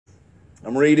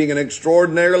I'm reading an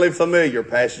extraordinarily familiar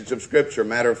passage of Scripture.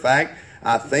 Matter of fact,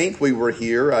 I think we were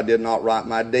here. I did not write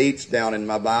my dates down in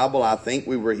my Bible. I think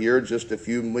we were here just a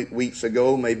few weeks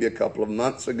ago, maybe a couple of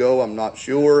months ago. I'm not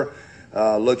sure.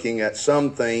 Looking at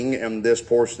something in this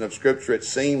portion of Scripture, it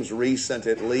seems recent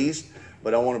at least.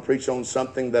 But I want to preach on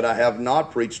something that I have not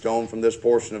preached on from this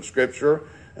portion of Scripture.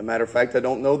 As a matter of fact, I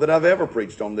don't know that I've ever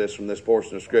preached on this from this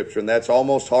portion of Scripture. And that's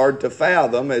almost hard to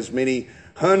fathom, as many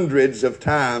hundreds of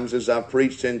times as I've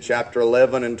preached in chapter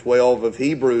 11 and 12 of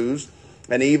Hebrews.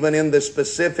 And even in the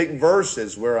specific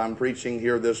verses where I'm preaching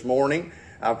here this morning,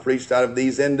 I've preached out of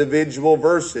these individual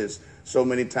verses. So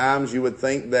many times you would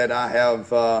think that I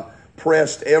have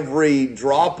pressed every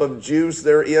drop of juice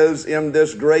there is in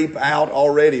this grape out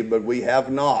already, but we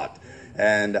have not.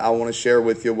 And I want to share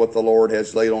with you what the Lord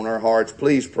has laid on our hearts.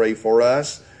 Please pray for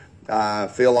us. I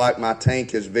feel like my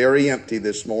tank is very empty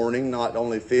this morning, not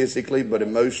only physically, but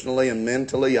emotionally and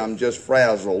mentally. I'm just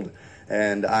frazzled,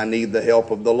 and I need the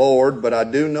help of the Lord. But I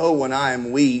do know when I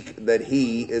am weak that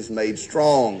He is made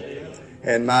strong.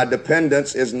 And my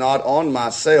dependence is not on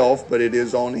myself, but it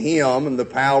is on Him. And the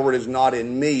power is not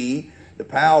in me. The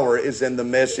power is in the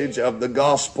message of the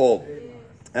gospel.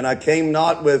 And I came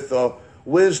not with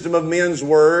wisdom of men's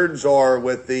words or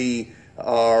with the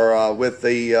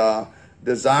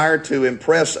desire to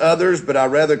impress others, but I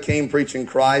rather came preaching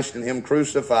Christ and Him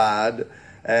crucified,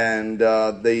 and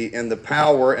in the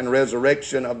power and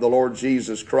resurrection of the Lord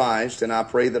Jesus Christ. And I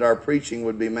pray that our preaching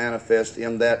would be manifest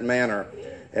in that manner,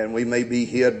 and we may be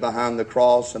hid behind the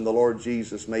cross, and the Lord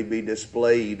Jesus may be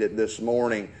displayed this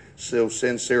morning. So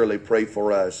sincerely pray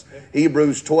for us.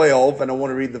 Hebrews 12, and I want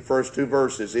to read the first two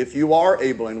verses. If you are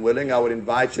able and willing, I would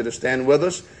invite you to stand with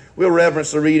us. We'll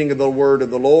reverence the reading of the word of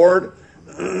the Lord.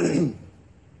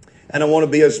 And I want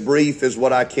to be as brief as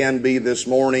what I can be this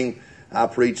morning. I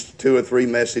preached 2 or 3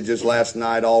 messages last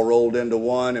night, all rolled into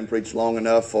one, and preached long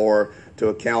enough to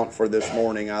account for this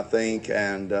morning, I think,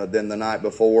 and then the night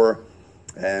before.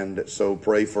 And so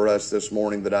pray for us this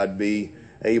morning that I'd be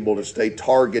able to stay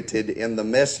targeted in the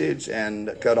message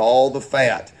and cut all the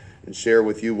fat and share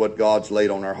with you what God's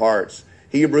laid on our hearts.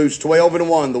 Hebrews 12 and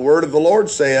 1, the word of the Lord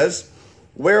says,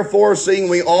 "Wherefore, seeing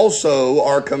we also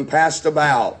are compassed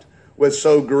about with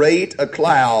so great a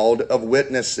cloud of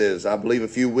witnesses." I believe a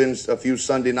few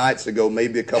Sunday nights ago,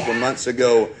 maybe a couple of months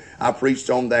ago, I preached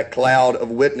on that cloud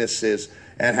of witnesses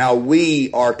and how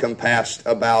we are compassed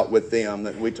about with them.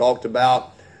 That we talked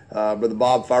about, Brother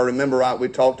Bob, if I remember right, we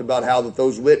talked about how that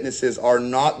those witnesses are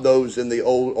not those in the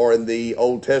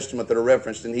Old Testament that are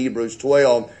referenced in Hebrews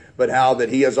 12, but how that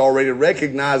He has already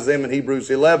recognized them in Hebrews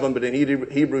 11, but in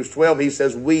Hebrews 12 He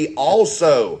says we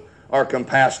also are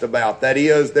compassed about. That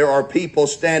is, there are people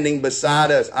standing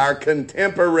beside us, our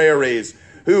contemporaries,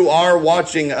 who are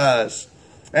watching us.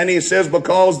 And He says,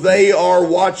 because they are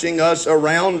watching us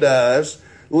around us,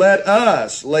 let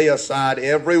us lay aside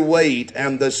every weight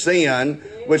and the sin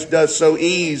which does so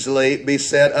easily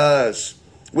beset us.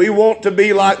 We want to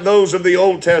be like those of the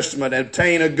Old Testament,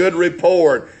 obtain a good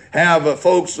report, have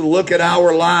folks look at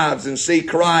our lives and see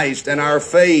Christ and our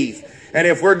faith. And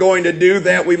if we're going to do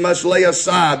that, we must lay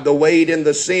aside the weight and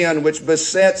the sin which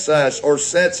besets us or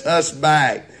sets us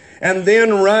back. And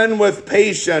then run with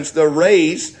patience the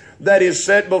race that is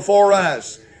set before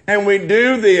us. And we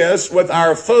do this with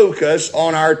our focus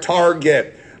on our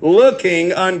target,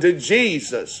 looking unto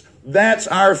Jesus. That's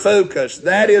our focus.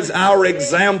 That is our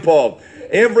example.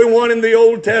 Everyone in the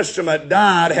Old Testament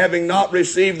died having not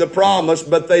received the promise,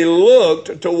 but they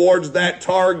looked towards that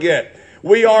target.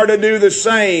 We are to do the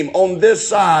same on this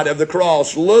side of the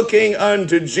cross, looking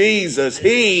unto Jesus.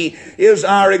 He is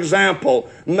our example.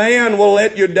 Man will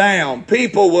let you down.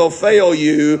 People will fail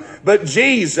you, but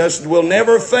Jesus will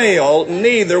never fail,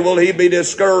 neither will He be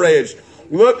discouraged.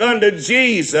 Look unto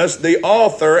Jesus, the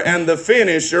author and the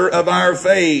finisher of our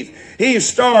faith. He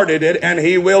started it and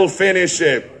He will finish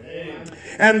it.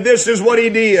 And this is what He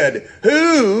did.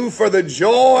 Who, for the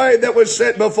joy that was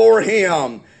set before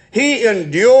Him, He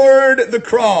endured the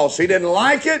cross. He didn't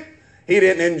like it. He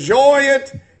didn't enjoy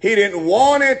it. He didn't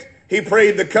want it. He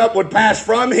prayed the cup would pass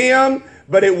from Him,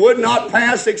 but it would not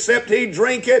pass except He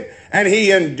drink it. And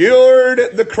He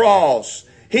endured the cross.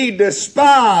 He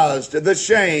despised the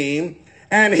shame,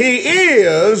 and He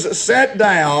is set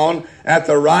down at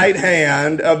the right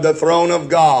hand of the throne of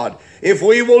God. If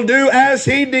we will do as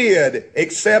He did,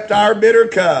 accept our bitter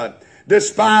cup,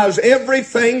 Despise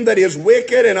everything that is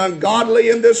wicked and ungodly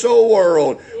in this old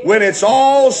world. When it's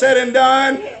all said and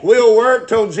done, we'll work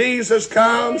till Jesus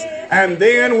comes, and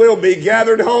then we'll be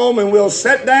gathered home and we'll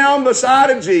sit down beside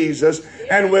of Jesus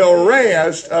and we'll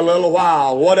rest a little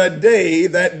while. What a day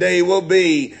that day will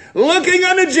be. Looking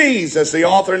unto Jesus, the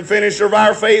author and finisher of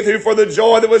our faith, who for the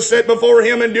joy that was set before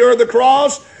him endured the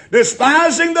cross,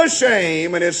 despising the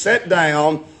shame, and is set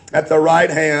down at the right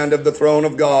hand of the throne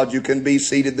of God. You can be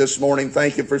seated this morning.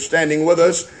 Thank you for standing with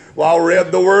us while we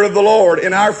read the word of the Lord.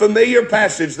 In our familiar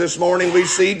passage this morning, we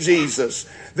see Jesus,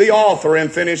 the author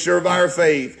and finisher of our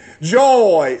faith.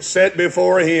 Joy set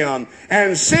before him,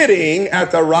 and sitting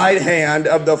at the right hand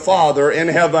of the Father in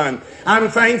heaven. I'm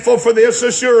thankful for this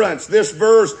assurance. This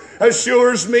verse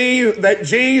assures me that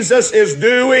Jesus is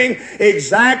doing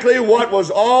exactly what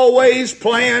was always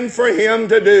planned for him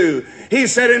to do. He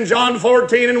said in John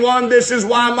 14:1, this is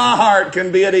why my heart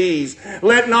can be at ease.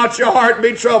 Let not your heart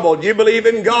be troubled. You believe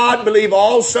in God, believe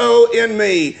also in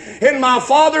me. In my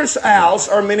Father's house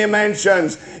are many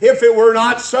mansions. If it were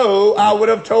not so, I would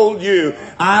have told you.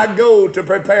 I go to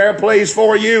prepare a place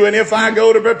for you. And if I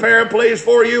go to prepare a place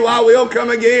for you, I will come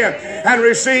again and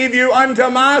receive you unto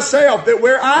myself, that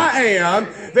where I am,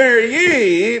 there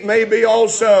ye may be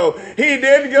also. He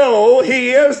did go.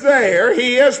 He is there.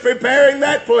 He is preparing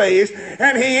that place.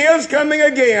 And he is coming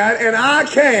again, and I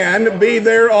can be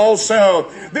there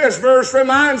also. This verse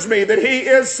reminds me that he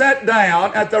is set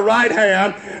down at the right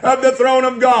hand of the throne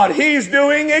of God. He's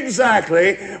doing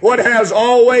exactly what has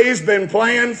always been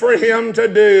planned for him to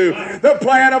do. The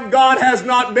plan of God has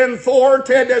not been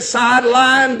thwarted,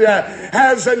 sidelined,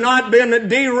 has not been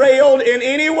derailed in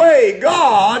any way.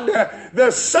 God,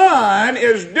 the Son,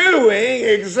 is doing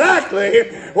exactly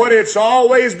what it's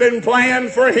always been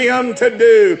planned for him to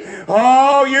do.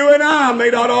 Oh, you and I may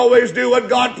not always do what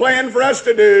God planned for us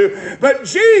to do, but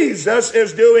Jesus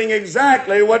is doing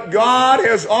exactly what God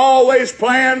has always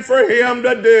planned for him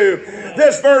to do.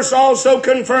 This verse also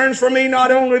confirms for me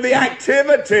not only the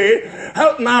activity,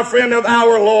 my friend, of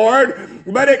our Lord,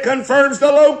 but it confirms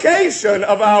the location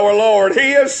of our Lord.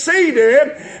 He is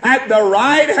seated at the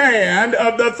right hand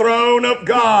of the throne of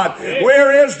God.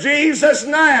 Where is Jesus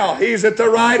now? He's at the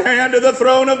right hand of the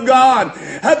throne of God.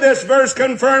 This verse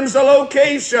confirms the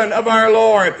location of our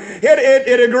Lord.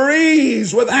 It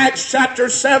agrees with Acts chapter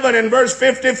 7 and verse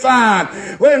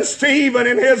 55. When Stephen,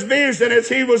 in his vision as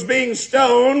he was being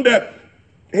stoned,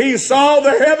 he saw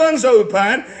the heavens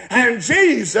open and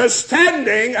Jesus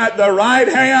standing at the right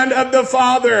hand of the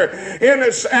Father. In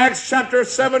Acts chapter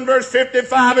 7 verse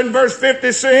 55 and verse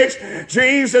 56,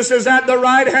 Jesus is at the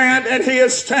right hand and he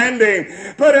is standing.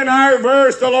 But in our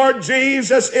verse, the Lord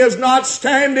Jesus is not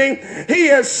standing. He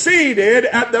is seated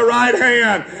at the right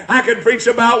hand. I could preach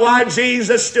about why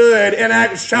Jesus stood in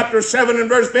Acts chapter 7 and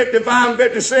verse 55 and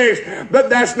 56, but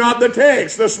that's not the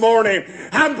text this morning.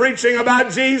 I'm preaching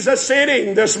about Jesus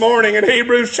sitting this morning in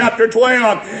Hebrews chapter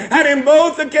 12. And in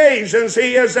both occasions,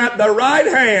 he is at the right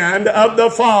hand of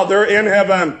the Father in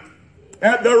heaven.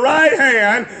 At the right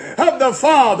hand of the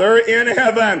Father in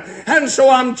heaven. And so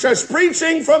I'm just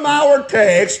preaching from our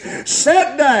text,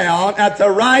 set down at the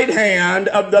right hand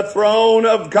of the throne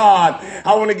of God.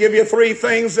 I want to give you three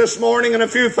things this morning and a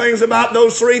few things about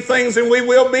those three things, and we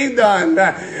will be done.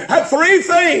 Three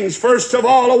things. First of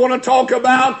all, I want to talk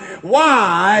about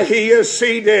why he is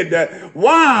seated.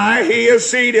 Why he is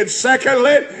seated.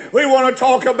 Secondly, we want to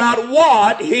talk about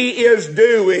what he is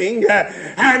doing.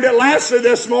 And lastly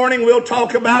this morning, we'll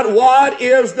talk about what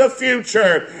is the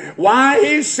future. Why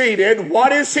he's seated,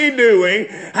 what is he doing,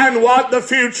 and what the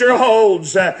future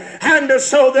holds. And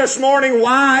so this morning,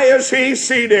 why is he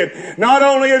seated? Not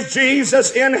only is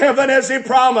Jesus in heaven as he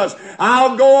promised,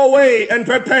 I'll go away and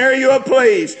prepare you a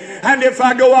place. And if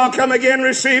I go, I'll come again,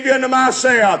 receive you unto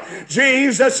myself.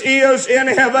 Jesus is in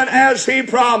heaven as he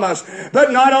promised.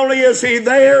 But not only is he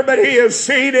there, but he is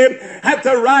seated at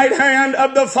the right hand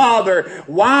of the Father.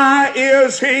 Why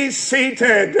is he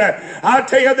seated? I'll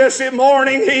tell you this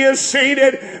morning, he is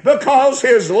seated because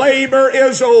his labor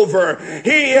is over.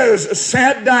 He is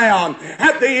sat down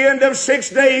at the end of 6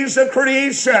 days of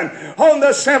creation. On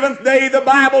the seventh day, the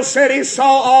Bible said he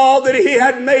saw all that he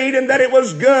had made and that it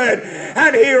was good.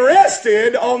 And he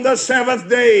rested on the seventh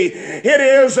day. It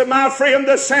is, my friend,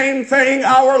 the same thing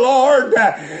our Lord,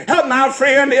 my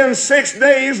friend, in 6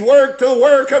 days worked the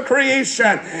work of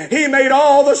creation. He made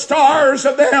all the stars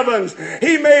of the heavens.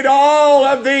 He made all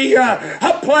of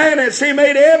the planets. He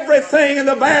made everything in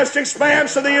the vast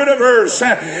expanse of the universe.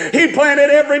 He planted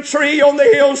every tree on the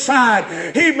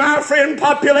hillside. He, my friend,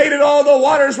 populated all the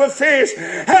waters with fish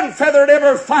and feathered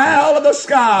every fowl of the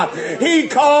sky. He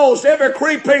caused every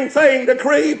creeping thing to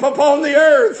creep upon the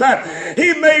earth.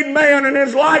 He made man in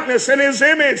his likeness and his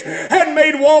image, and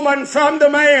made woman from the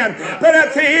man. But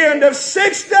at the end of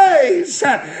 6 days,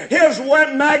 his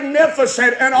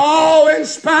magnificent and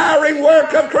awe-inspiring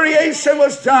work of creation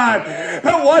was done.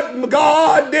 But what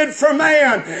God did for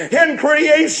man in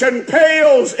creation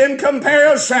pales in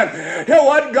comparison to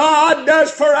what God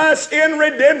does for us in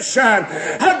redemption.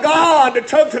 God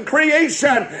took the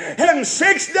creation in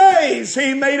 6 days.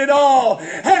 He made it all,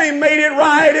 and He made it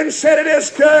right and said it is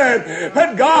good.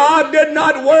 But God did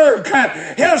not work.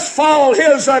 His fall,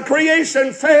 His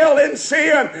creation fell in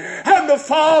sin, and the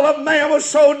fall of man was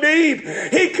so deep,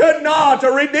 He could not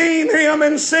redeem him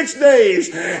in 6 days.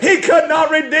 He could not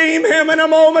redeem him in a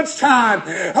moment's time.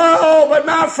 Oh, but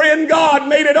my friend, God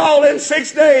made it all in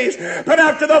 6 days. But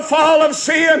after the fall of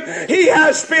sin, He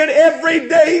has spent every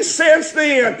day since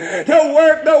then to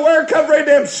work the work of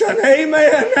redemption.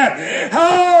 Amen.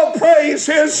 Oh, praise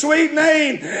His sweet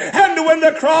name. And when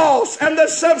the cross and the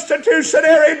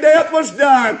substitutionary death was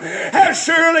done, as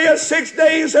surely as 6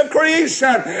 days of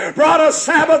creation brought a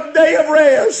Sabbath day of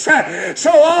rest,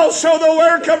 so also the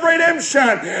work of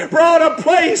redemption brought a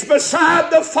place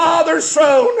beside the Father's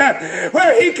throne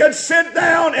where He could sit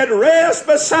down and rest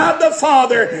beside the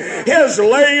Father. His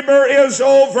labor is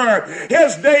over.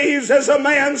 His days as a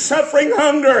man suffering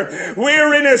hunger,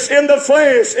 weariness in the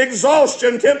flesh,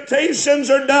 exhaustion, temptations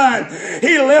are done.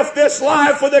 He left this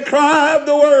life with a cry of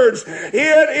the words,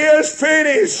 "It is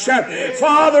finished."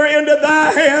 Father, into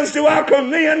Thy hands do I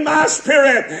commend my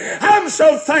spirit. I'm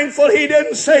so thankful He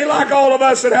didn't say like all of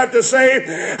us would have to say,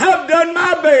 "I've done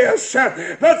my best,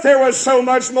 but there was so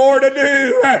much more to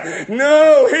do."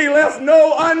 No, He left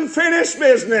no unfinished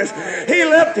business. He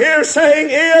left here saying,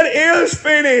 "It is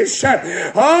finished."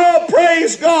 Oh,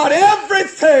 praise God.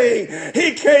 Everything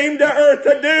He came to earth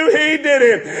to do, He did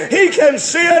it. He can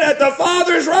sit at the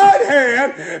Father's right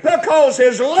hand because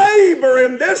His labor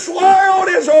in this world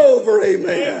is over.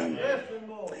 Amen.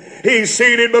 He's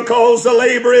seated because the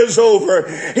labor is over.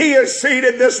 He is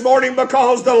seated this morning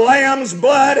because the Lamb's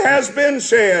blood has been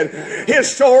shed.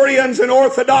 Historians and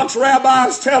Orthodox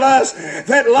rabbis tell us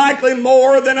that likely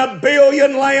more than 1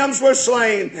 billion lambs were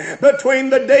slain between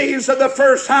the days of the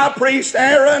first high priest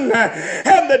Aaron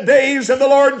and the days of the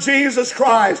Lord Jesus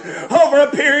Christ. Over a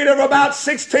period of about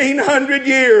 1,600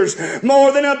 years,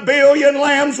 more than 1 billion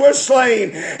lambs were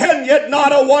slain, and yet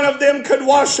not a one of them could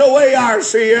wash away our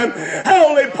sin.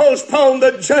 Only postpone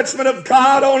the judgment of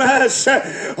God on us.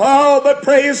 Oh, but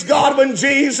praise God, when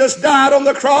Jesus died on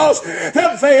the cross,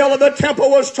 the veil of the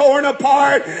temple was torn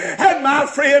apart, and my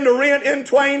friend, rent in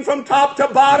twain from top to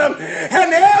bottom,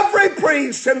 and every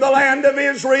priest in the land of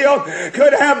Israel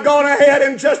could have gone ahead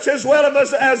and just as well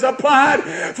as applied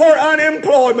for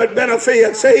unemployment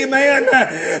benefits. Amen.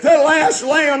 The last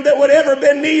lamb that would ever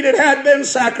been needed had been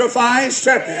sacrificed.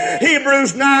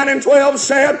 Hebrews 9:12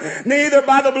 said, "Neither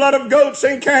by the blood of goats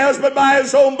and calves, but by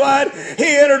His own blood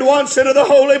He entered once into the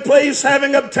holy place,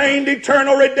 having obtained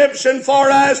eternal redemption for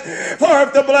us. For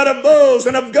if the blood of bulls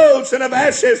and of goats and of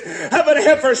ashes of an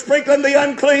heifer sprinkling the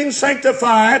unclean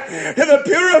sanctified to the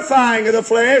purifying of the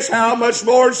flesh, how much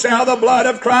more shall the blood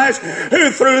of Christ,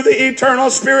 who through the eternal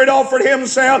Spirit offered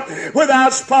Himself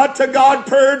without spot to God,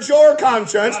 purge your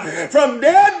conscience from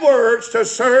dead works to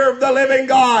serve the living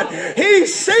God."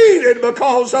 He's seated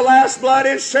because the last blood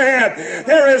is shed.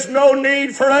 There is no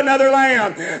need for another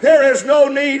lamb. There is no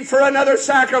need for another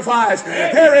sacrifice.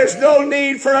 There is no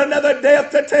need for another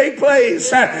death to take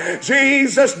place.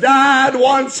 Jesus died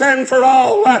once and for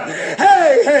all.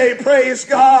 Hey, praise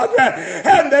God.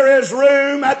 And there is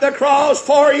room at the cross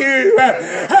for you.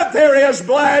 There is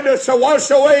blood to wash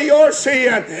away your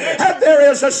sin.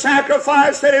 There is a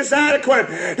sacrifice that is adequate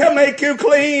to make you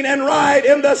clean and right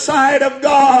in the sight of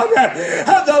God.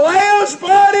 The Lamb's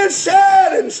blood is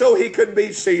shed, and so He could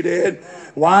be seated.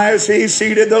 Why is He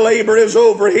seated? The labor is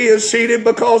over. He is seated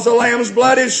because the Lamb's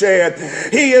blood is shed.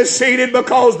 He is seated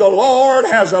because the Lord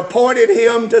has appointed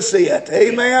Him to sit.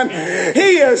 Amen.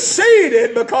 He is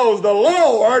seated because the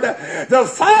Lord, the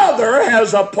Father,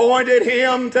 has appointed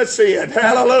Him to sit.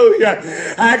 Hallelujah.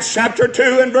 Acts chapter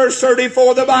 2 and verse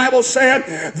 34, the Bible said,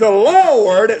 "The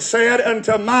Lord said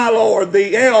unto my Lord,"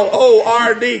 the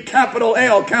L-O-R-D, capital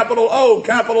L, capital O,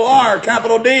 capital R,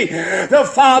 capital D, "The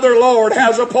Father, Lord,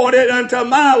 has appointed unto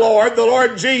my Lord, the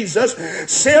Lord Jesus,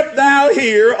 sit thou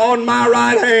here on my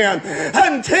right hand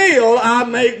until I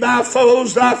make thy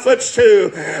foes thy footstool.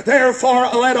 Therefore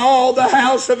let all the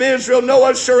house of Israel know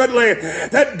assuredly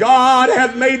that God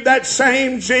hath made that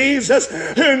same Jesus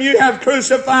whom you have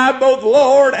crucified both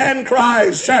Lord and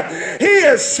Christ. He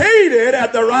is seated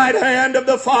at the right hand of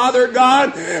the Father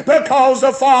God because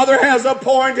the Father has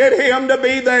appointed him to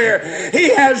be there.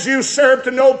 He has usurped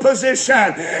no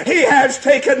position. He has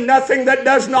taken nothing that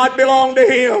does not belong to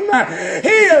him. He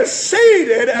is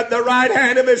seated at the right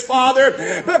hand of his Father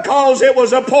because it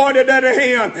was appointed unto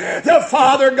him. The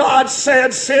Father God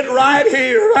said, sit right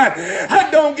here.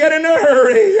 Don't get in a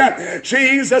hurry.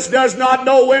 Jesus does not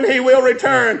know when he will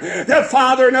return. The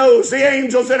Father knows. The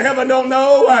angels in heaven don't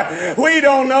know. We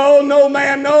don't know. No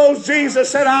man knows. Jesus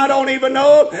said, I don't even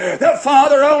know. The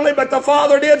Father only, but the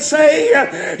Father did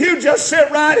say, you just sit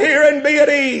right here and be at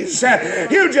ease.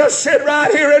 You just sit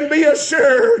right here and be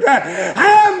assured.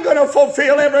 I'm going to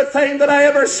fulfill everything that I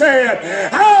ever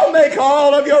said. I'll make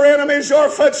all of your enemies your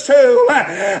footstool.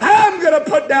 I'm going to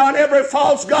put down every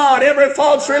false god, every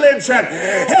false religion,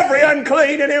 every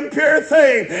unclean and impure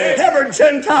thing, every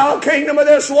Gentile kingdom of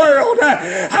this world.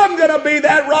 I'm going to be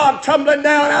that rock tumbling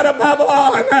down out of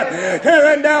Babylon,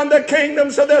 tearing down the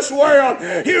kingdoms of this world.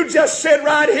 You just sit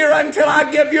right here until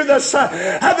I give you the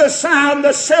sound,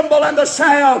 the symbol, and the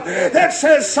sound that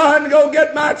says, son, go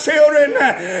get my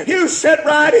children. You sit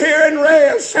right here and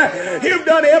rest. You've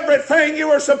done everything you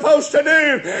were supposed to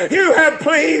do. You have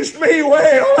pleased me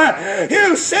well.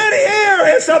 You sit here.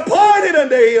 It's appointed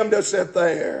unto him to sit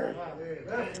there.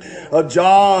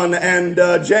 John and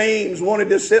James wanted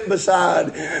to sit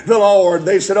beside the Lord.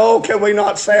 They said, oh, can we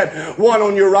not sit one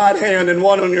on your right hand and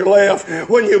one on your left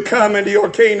when you come into your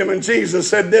kingdom? And Jesus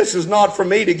said, this is not for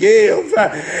me to give.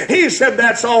 He said,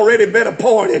 that's already been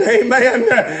appointed.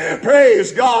 Amen.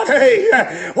 Praise God.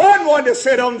 Hey, one wanted to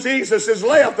sit on Jesus'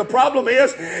 left. The problem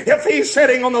is, if he's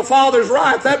sitting on the Father's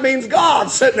right, that means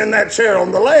God's sitting in that chair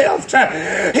on the left.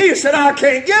 He said, I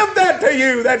can't give that to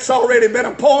you. That's already been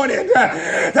appointed.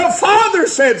 The Father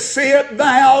said, sit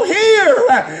thou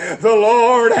here. The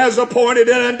Lord has appointed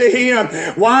it unto him.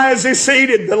 Why is he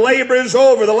seated? The labor is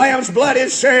over. The Lamb's blood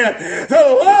is shed. The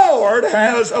Lord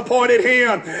has appointed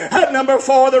him. At number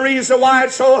 4, the reason why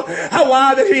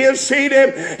why that he is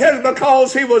seated is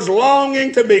because he was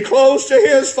longing to be close to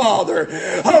his Father.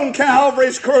 On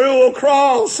Calvary's cruel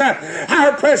cross,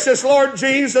 our precious Lord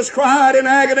Jesus cried in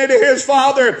agony to his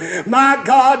Father, my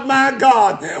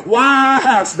God, why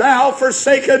hast thou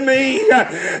forsaken me?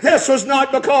 This was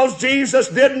not because Jesus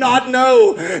did not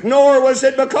know, nor was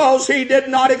it because he did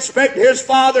not expect his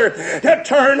Father to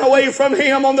turn away from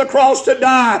him on the cross to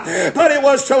die, but it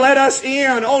was to let us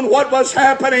in on what was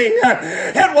happening.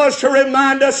 It was to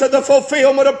remind us of the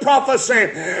fulfillment of prophecy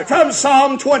from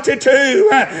Psalm 22,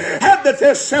 and that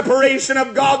this separation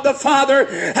of God the Father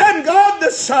and God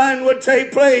the Son would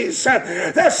take place.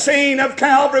 The scene of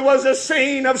Calvary was a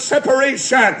scene of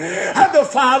separation, and the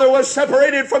Father was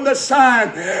separated from the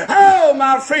Son. Oh,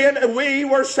 my friend, we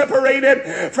were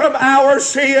separated from our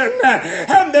sin,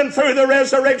 and then through the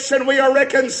resurrection we are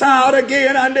reconciled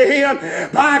again unto him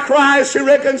by Christ, who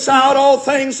reconciled all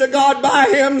things to God by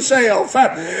himself.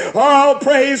 Oh,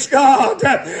 praise God.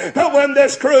 But when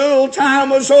this cruel time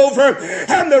was over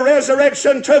and the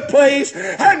resurrection took place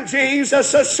and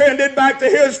Jesus ascended back to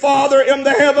his Father in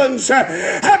the heavens,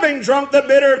 having drunk the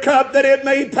bitter cup that it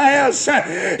may pass,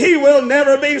 he will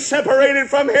never be separated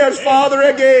from his Father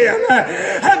again,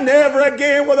 and never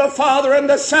again will the Father and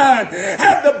the Son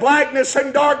have the blackness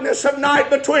and darkness of night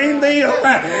between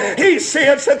them. He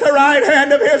sits at the right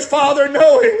hand of his Father,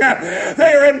 knowing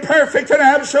they are in perfect and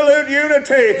absolute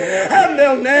unity, and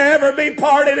they'll never be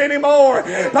parted anymore.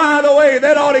 By the way,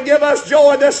 that ought to give us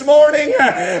joy this morning,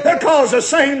 because the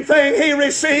same thing he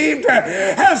received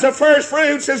as the first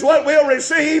fruits is what we'll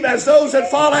receive as those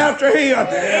that follow after him.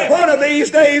 One of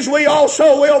these days we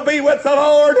also will be with the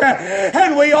Lord,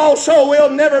 and we also will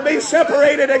never be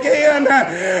separated again,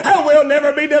 and we'll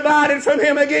never be divided from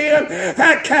him again.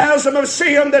 That chasm of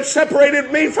sin that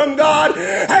separated me from God,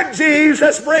 and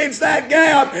Jesus bridged that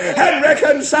gap and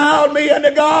reconciled me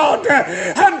unto God.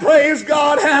 And praise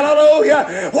God,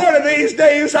 hallelujah. One of these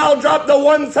days I'll drop the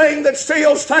one thing that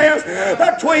still stands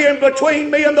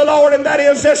between me and the Lord, and that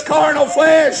is this carnal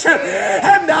flesh,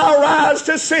 and I'll rise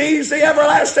to seize the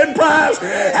everlasting prize,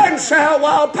 and shall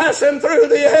while passing through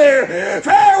the air,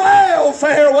 farewell,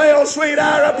 farewell, sweet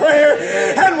hour of prayer.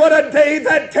 And what a day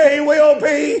that day will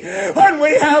be when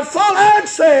we have full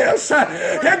access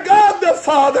to God the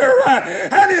Father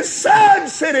and his Son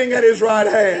sitting at his right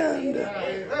hand.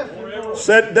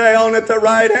 Sit down at the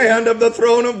right hand of the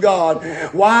throne of God.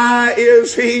 Why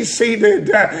is He seated?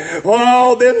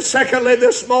 Oh, then secondly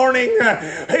this morning,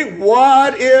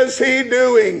 what is He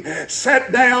doing?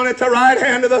 Sit down at the right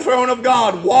hand of the throne of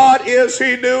God. What is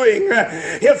He doing?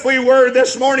 If we were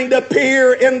this morning to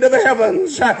peer into the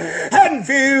heavens and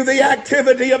view the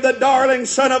activity of the darling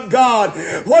Son of God,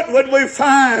 what would we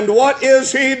find? What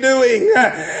is He doing?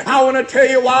 I want to tell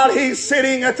you, while He's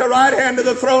sitting at the right hand of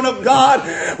the throne of God,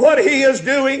 what He is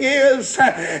doing is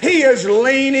He is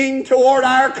leaning toward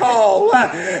our call.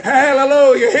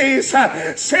 Hallelujah. He's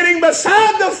sitting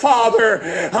beside the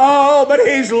Father. Oh, but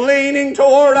He's leaning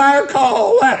toward our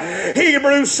call.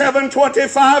 Hebrews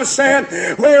 7:25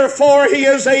 said, wherefore He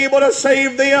is able to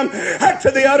save them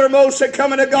to the uttermost that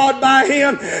come unto God by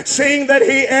Him, seeing that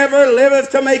He ever liveth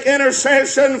to make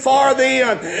intercession for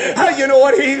them. You know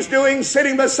what He's doing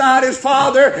sitting beside His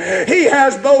Father? He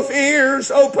has both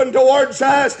ears open towards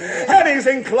us, and He's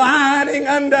inclining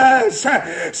unto us.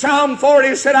 Psalm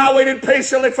 40 said, I waited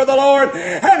patiently for the Lord,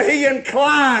 and He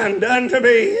inclined unto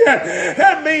me.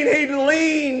 That means He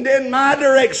leaned in my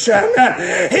direction.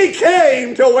 He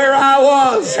came to where I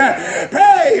was.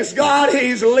 Praise God,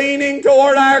 He's leaning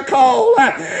toward our call.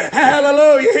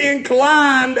 Hallelujah. He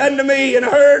inclined unto me and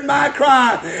heard my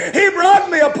cry. He brought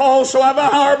me up also out of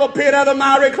a horrible pit, out of the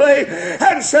miry clay,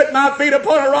 and set my feet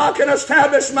upon a rock and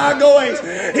established my goings.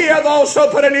 He hath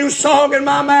also put a new song in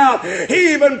my mouth.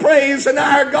 He even praised in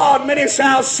our God. Many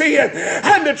shall see it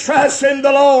and to trust in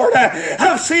the Lord.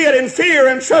 I've seen it in fear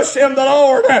and trust in the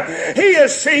Lord. He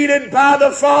is seated by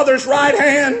the Father's right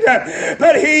hand,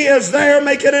 but He is there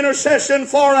making intercession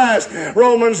for us.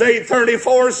 Romans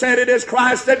 8:34 said, it is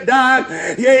Christ that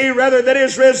died, yea, rather that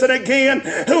is risen again,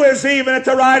 who is even at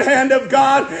the right hand of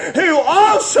God, who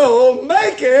also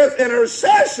maketh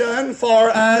intercession for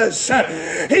us.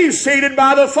 He's seated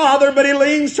by the Father, but He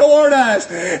leans toward us.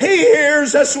 He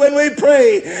hears us when we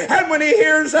pray, and when He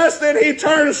hears us, then He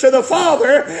turns to the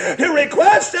Father to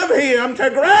request of Him to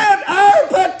grant our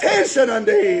petition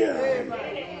unto Him.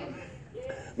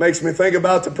 Makes me think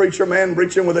about the preacher man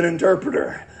preaching with an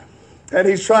interpreter. And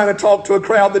he's trying to talk to a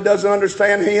crowd that doesn't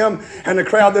understand him, and the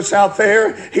crowd that's out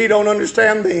there, he don't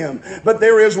understand them. But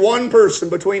there is one person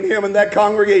between him and that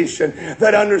congregation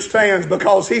that understands,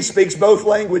 because he speaks both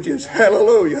languages.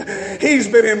 Hallelujah. He's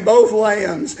been in both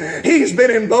lands. He's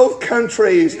been in both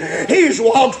countries. He's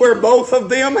walked where both of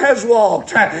them has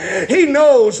walked. He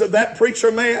knows that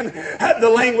preacher man, the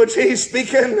language he's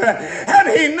speaking, and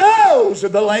he knows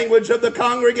the language of the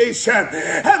congregation.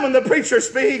 And when the preacher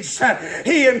speaks,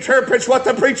 he interprets what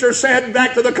the preacher said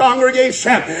back to the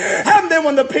congregation. And then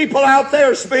when the people out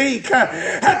there speak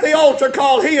at the altar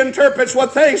call, he interprets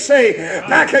what they say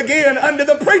back again unto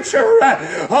the preacher.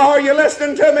 Are you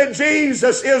listening to me?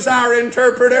 Jesus is our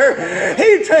interpreter.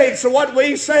 He takes what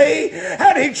we say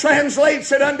and He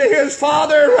translates it unto His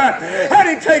Father, and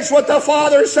He takes what the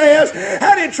Father says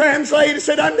and He translates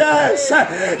it unto us.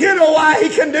 You know why He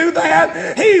can do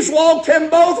that? He's walked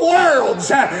in both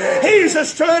worlds. He's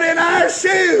stood in our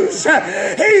shoes.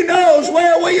 He knows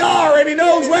where we are, and He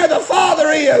knows where the Father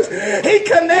is. He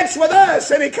connects with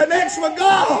us, and He connects with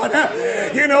God.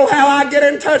 You know how I get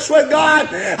in touch with God?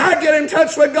 I get in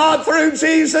touch with God through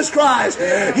Jesus Christ.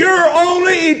 Your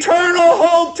only eternal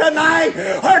hope tonight,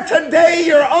 or today,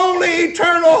 your only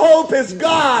eternal hope is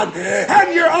God.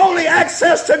 And your only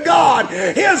access to God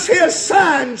is His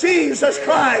Son, Jesus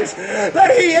Christ.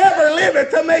 That He ever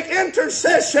liveth to make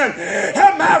intercession.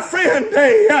 And my friend,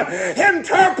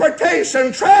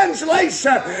 interpretation,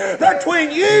 translation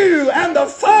between you and the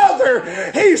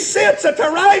Father. He sits at the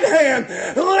right hand,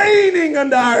 leaning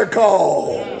unto our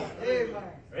call.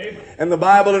 And the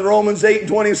Bible in Romans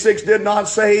 8:26 did not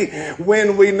say,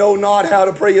 when we know not how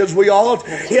to pray as we ought.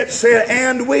 It said,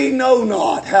 and we know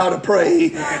not how to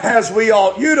pray as we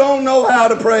ought. You don't know how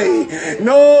to pray.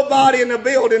 Nobody in the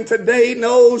building today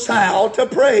knows how to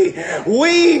pray.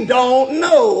 We don't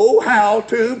know how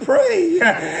to pray.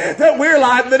 That we're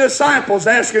like the disciples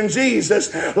asking Jesus,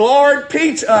 Lord,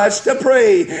 teach us to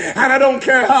pray. And I don't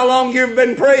care how long you've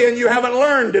been praying, you haven't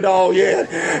learned it all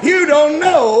yet. You don't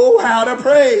know how to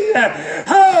pray.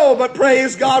 Oh, but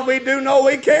praise God, we do know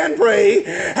we can pray.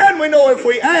 And we know if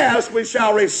we ask, we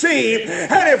shall receive.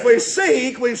 And if we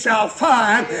seek, we shall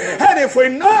find. And if we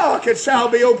knock, it shall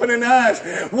be opened unto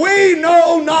us. We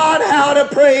know not how to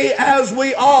pray as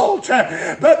we ought,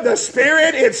 but the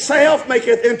Spirit itself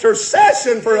maketh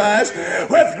intercession for us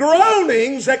with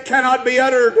groanings that cannot be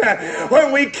uttered.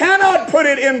 When we cannot put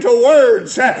it into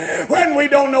words, when we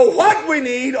don't know what we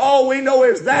need, all we know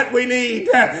is that we need.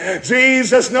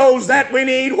 Jesus knows that we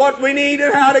need. need, what we need,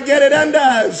 and how to get it unto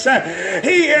us.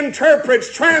 He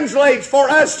interprets, translates for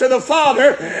us to the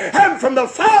Father, and from the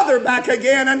Father back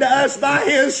again unto us by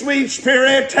His sweet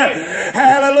Spirit.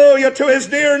 Hallelujah to His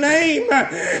dear name.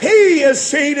 He is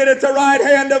seated at the right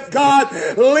hand of God,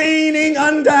 leaning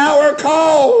unto our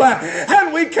call.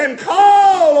 And we can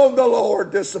call on the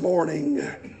Lord this morning.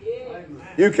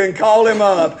 You can call Him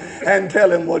up and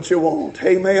tell Him what you want.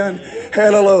 Amen.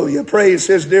 Hallelujah. Praise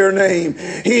His dear name.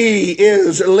 He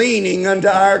is leaning unto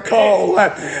our call.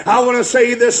 I want to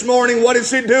say this morning, what is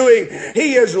He doing?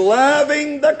 He is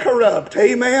loving the corrupt.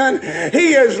 Amen.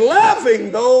 He is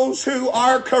loving those who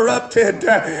are corrupted.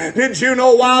 Did you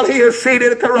know while He is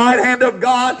seated at the right hand of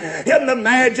God in the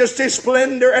majesty,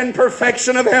 splendor, and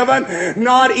perfection of heaven,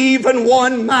 not even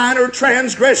one minor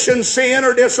transgression, sin,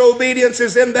 or disobedience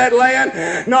is in that land?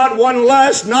 Not one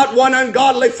lust, not one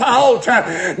ungodly fault,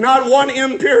 not one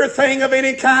impure thing of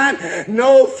any kind.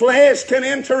 No flesh can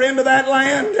enter into that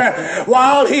land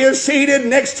while He is seated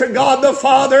next to God the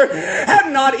Father,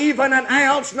 and not even an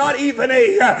ounce, not even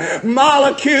a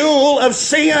molecule of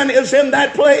sin is in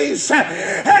that place.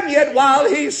 And yet while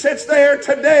He sits there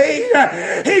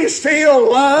today, He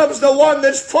still loves the one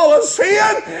that's full of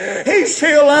sin. He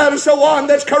still loves the one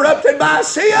that's corrupted by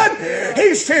sin.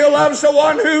 He still loves the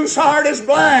one whose heart is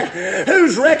black,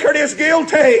 whose record is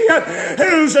guilty,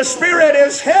 whose spirit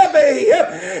is heavy.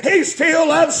 He still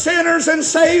loves sinners and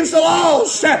saves the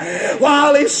lost.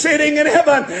 While He's sitting in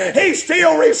heaven, He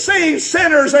still receives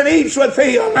sinners and eats with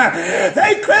them.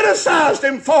 They criticized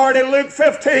Him for it in Luke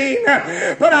 15,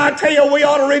 but I tell you, we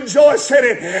ought to rejoice in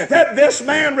it, that this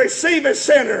man receiveth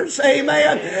sinners.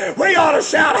 Amen. We ought to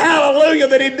shout hallelujah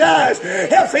that He does.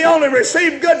 If He only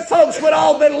received good folks, would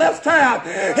all been left out.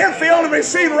 If He only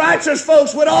received righteous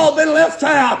folks, would all been left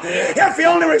out. If He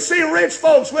only received rich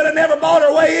folks, would have never bought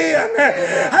our way in.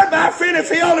 And my friend, if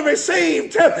He only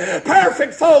received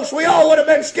perfect folks, we all would have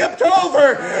been skipped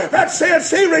over. But since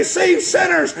He received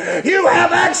sinners, you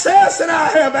have access and I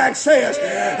have access.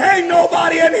 Ain't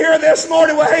nobody in here this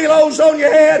morning with halos on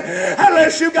your head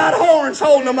unless you got horns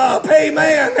holding them up.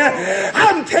 Amen.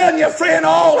 I'm telling you, friend,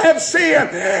 all have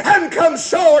sinned and come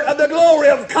short of the glory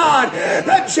of God.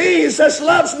 But Jesus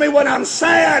loves me when I'm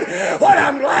sad, when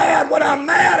I'm glad, when I'm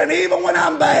mad, and even when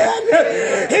I'm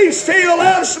bad. He still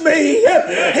loves me.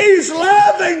 He's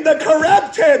loving the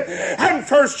corrupted. And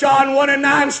 1 John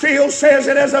 1:9 still says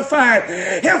it as a fact.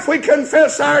 If we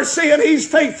confess our sin, He's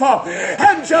faithful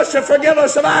and just to forgive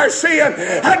us of our sin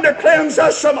and to cleanse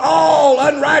us from all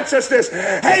unrighteousness.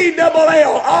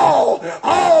 A-double-L,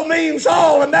 all means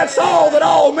all, and that's all that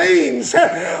all means.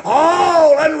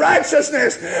 All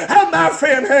unrighteousness. And my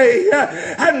friend, hey,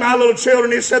 and my little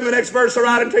children, He said in the next verse, I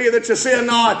write unto you that you sin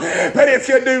not. But if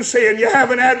you do sin, you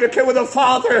have an advocate with the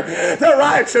Father, the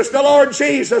righteous, the Lord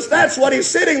Jesus. That's what He's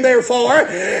sitting there for.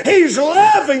 He's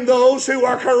loving those who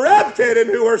are corrupted and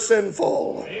who are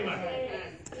sinful. Amen.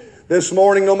 This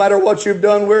morning, no matter what you've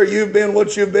done, where you've been,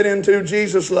 what you've been into,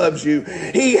 Jesus loves you.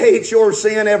 He hates your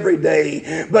sin every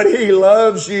day, but He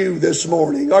loves you this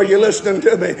morning. Are you listening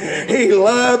to me? He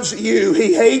loves you.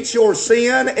 He hates your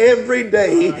sin every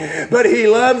day, but He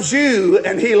loves you,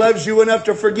 and He loves you enough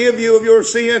to forgive you of your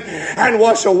sin and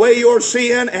wash away your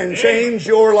sin and change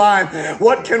your life.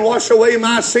 What can wash away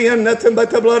my sin? Nothing but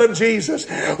the blood of Jesus.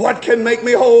 What can make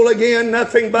me whole again?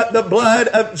 Nothing but the blood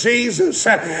of Jesus.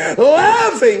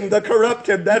 Loving the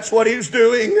corrupted, that's what He's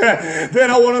doing. Then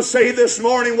I want to say this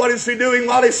morning, what is He doing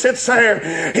while He sits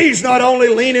there? He's not only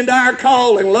leaning to our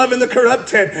call and loving the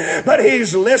corrupted, but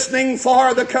He's listening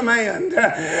for the command.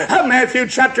 Matthew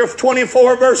chapter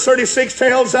 24 verse 36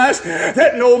 tells us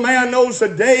that no man knows the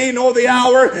day nor the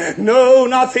hour, no,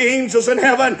 not the angels in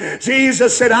heaven.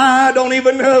 Jesus said, I don't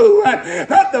even know,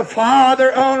 but the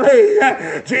Father only.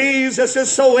 Jesus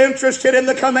is so interested in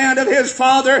the command of His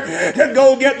Father to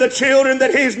go get the children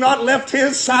that He's not left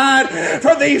His side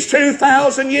for these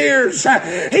 2,000 years.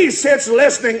 He sits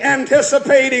listening,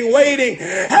 anticipating, waiting,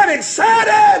 and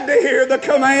excited to hear the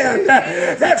command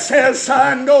that says,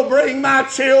 son, go bring my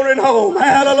children home.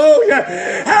 Hallelujah.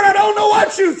 And I don't know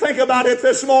what you think about it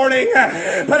this morning,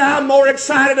 but I'm more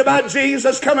excited about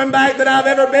Jesus coming back than I've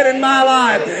ever been in my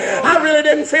life. I really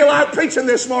didn't feel like preaching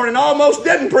this morning. Almost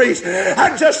didn't preach.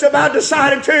 I just about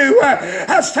decided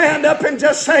to stand up and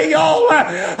just say, y'all,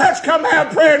 let's come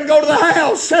have prayer and go to the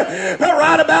house. But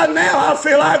right about now, I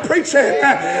feel like preaching.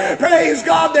 Praise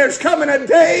God, there's coming a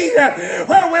day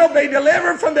where we'll be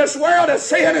delivered from this world of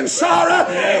sin and sorrow.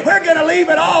 We're going to leave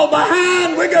it all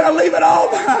behind. We're going to leave it all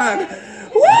behind.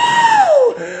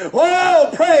 Whoa!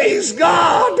 Whoa, praise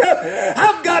God.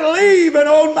 I've got not leaving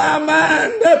on my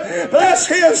mind. Bless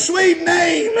His sweet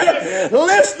name.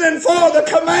 Listening for the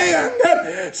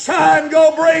command. Son,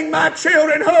 go bring my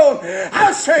children home.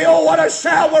 I say, oh, what a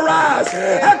shout will rise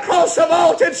across the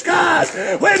vaulted skies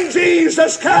when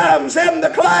Jesus comes in the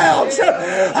clouds.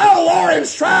 All war and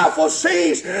strife will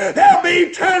cease. There'll be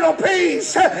eternal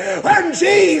peace when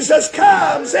Jesus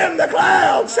comes in the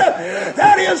clouds.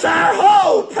 That is our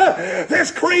hope.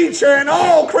 This creature and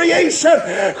all creation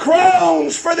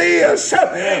groans for this.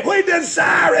 We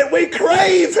desire it. We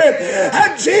crave it.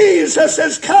 And Jesus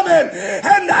is coming.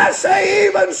 And I say,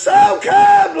 even so,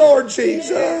 come, Lord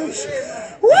Jesus.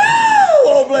 Woo!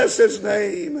 Oh, bless His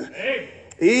name.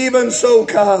 Even so,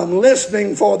 come,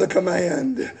 listening for the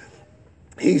command.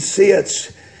 He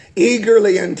sits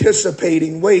eagerly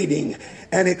anticipating, waiting,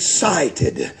 and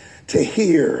excited to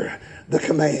hear the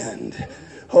command.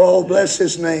 Oh, bless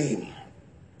His name.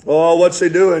 Oh, what's He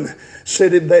doing?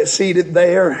 Seated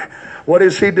there. What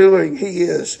is He doing? He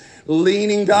is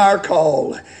leaning to our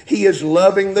call. He is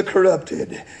loving the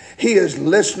corrupted. He is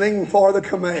listening for the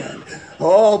command.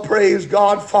 Oh, praise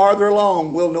God. Farther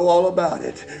along, we'll know all about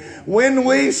it. When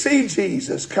we see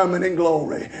Jesus coming in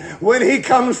glory, when He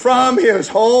comes from His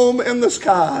home in the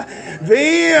sky,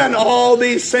 then all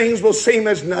these things will seem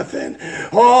as nothing.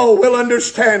 Oh, we'll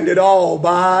understand it all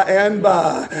by and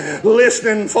by,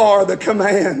 listening for the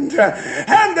command.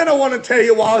 And then I want to tell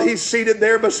you, while He's seated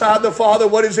there beside the Father,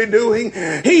 what is He doing?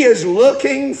 He is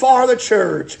looking for the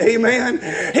church. Amen.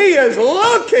 He is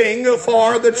looking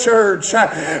for the church.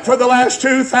 For the last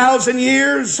 2,000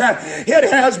 years,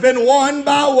 it has been one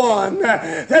by one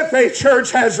that the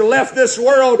church has left this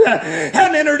world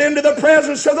and entered into the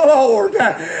presence of the Lord.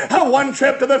 One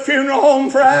trip to the funeral home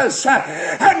for us,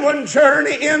 and one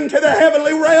journey into the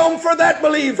heavenly realm for that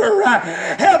believer.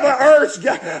 Earth's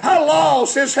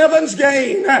loss is heaven's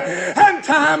gain. And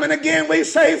time and again we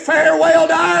say farewell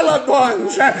to our loved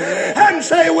ones and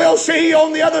say we'll see you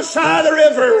on the other side of the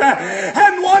river.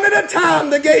 And one at a time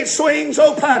the gate swings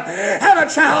open and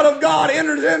a child of God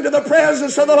enters into the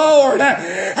presence of the Lord.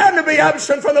 And to be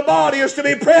absent from the body is to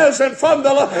be present from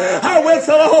with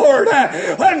the Lord.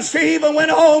 When Stephen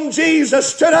went home,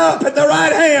 Jesus stood up at the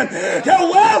right hand to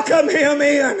welcome him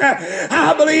in.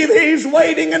 I believe He's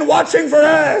waiting and watching for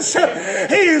us.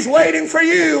 He's waiting for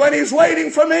you and He's waiting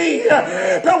for me.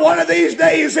 But one of these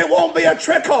days it won't be a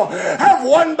trickle of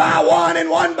one by one and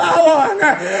one by one,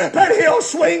 but He'll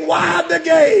swing wide the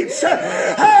gates.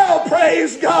 Oh,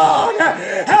 praise God.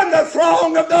 And the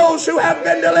throng of those who have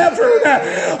been delivered,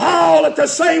 all at the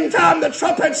same time the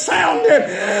trumpet sounded,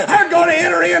 are going to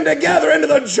enter in together into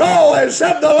the joys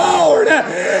of the Lord.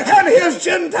 And His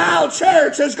Gentile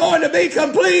church is going to be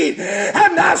complete.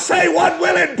 And I say, what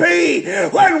will it be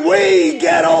when we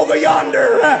get over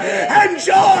yonder and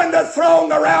join the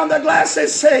throng around the glassy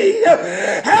sea?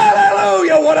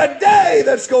 Hallelujah, what a day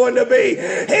that's going to be.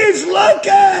 He's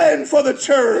looking for the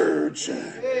church.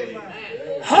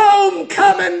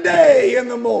 Homecoming day in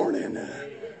the morning.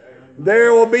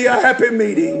 There will be a happy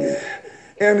meeting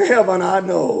in heaven, I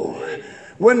know,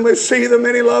 when we see the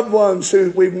many loved ones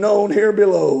who we've known here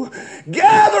below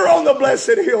gather on the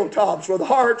blessed hilltops with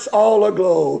hearts all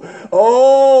aglow.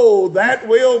 Oh, that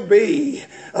will be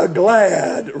a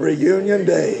glad reunion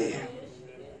day.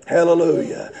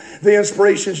 Hallelujah. The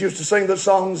Inspirations used to sing the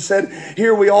song that said,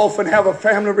 here we often have a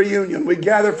family reunion. We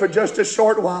gather for just a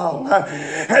short while.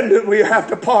 And we have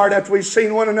to part after we've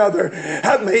seen one another.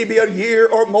 Maybe a year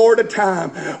or more at a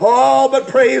time. Oh, but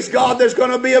praise God, there's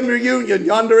going to be a reunion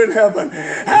yonder in heaven.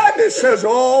 And it says,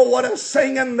 oh, what a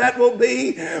singing that will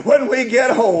be when we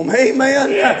get home.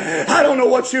 Amen. I don't know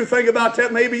what you think about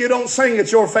that. Maybe you don't sing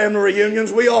at your family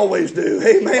reunions. We always do.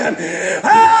 Amen.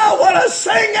 Oh, what a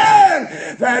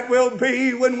singing that will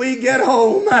be when we get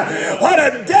home. What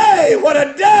a day, what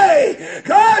a day.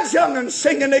 God's young and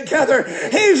singing together.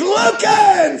 He's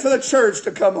looking for the church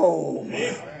to come home.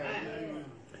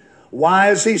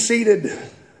 Why is He seated?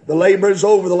 The labor is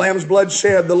over, the lamb's blood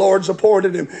shed, the Lord's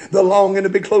appointed Him, the longing to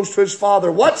be close to His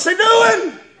Father. What's He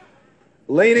doing?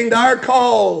 Leaning to our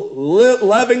call,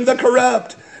 loving the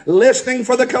corrupt, listening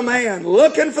for the command,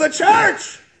 looking for the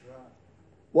church.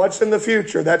 What's in the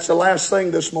future? That's the last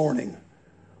thing this morning.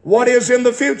 What is in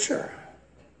the future?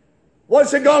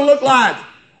 What's it going to look like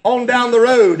on down the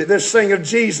road, this thing of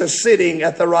Jesus sitting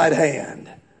at the right hand?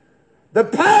 The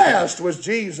past was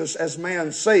Jesus as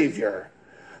man's Savior.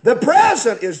 The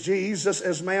present is Jesus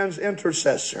as man's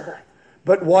intercessor.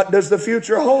 But what does the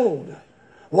future hold?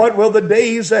 What will the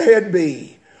days ahead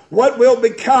be? What will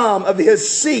become of His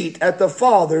seat at the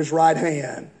Father's right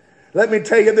hand? Let me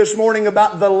tell you this morning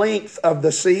about the length of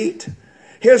the seat.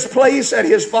 His place at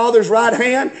His Father's right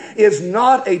hand is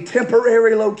not a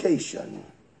temporary location.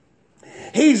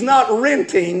 He's not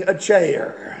renting a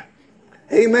chair.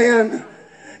 Amen.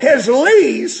 His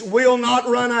lease will not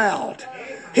run out.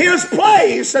 His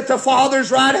place at the Father's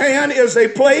right hand is a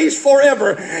place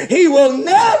forever. He will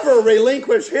never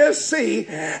relinquish His seat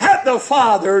at the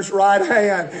Father's right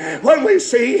hand. When we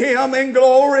see Him in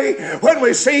glory, when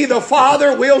we see the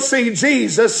Father, we'll see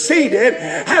Jesus seated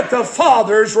at the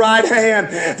Father's right hand.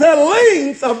 The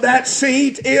length of that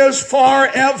seat is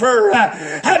forever.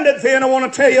 And then I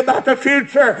want to tell you about the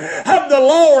future of the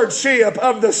lordship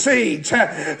of the seat.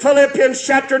 Philippians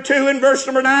chapter 2 and verse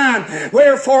number 9.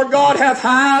 Wherefore God hath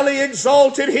highly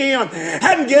exalted Him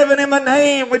and given Him a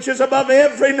name which is above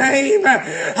every name.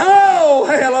 Oh,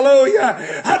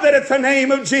 hallelujah. That at the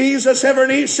name of Jesus every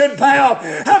knee should bow,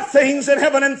 of things in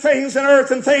heaven and things in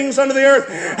earth and things under the earth,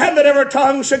 and that every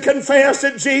tongue should confess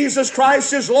that Jesus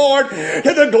Christ is Lord,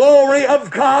 to the glory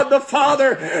of God the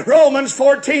Father. Romans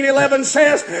 14:11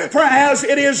 says, for as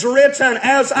it is written,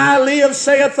 as I live,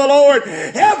 saith the Lord,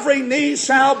 every knee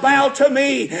shall bow to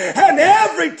me, and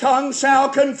every tongue shall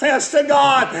confess to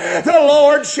God. The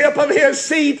lordship of His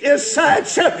seat is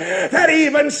such that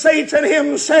even Satan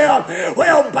himself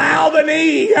will bow the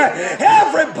knee.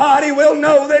 Everybody will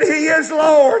know that He is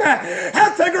Lord.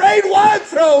 At the great white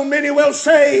throne, many will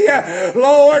say,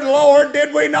 Lord, Lord,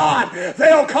 did we not?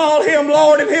 They'll call Him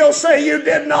Lord, and He'll say, you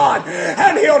did not.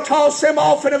 And He'll toss him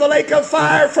off into the lake of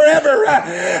fire forever.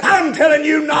 I'm telling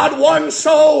you, not one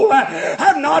soul,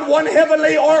 and not one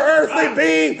heavenly or earthly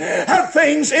being, have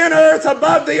things in earth,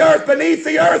 above the earth, beneath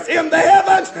the earth, in the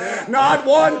heavens, not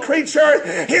one creature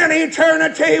in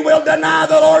eternity will deny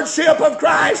the lordship of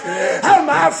Christ. And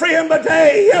my friend,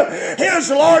 today,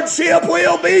 His lordship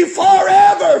will be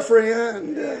forever,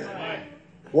 friend.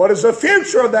 What does the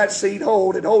future of that seat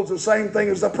hold? It holds the same thing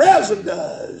as the present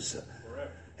does.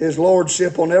 His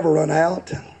lordship will never run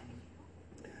out.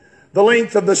 The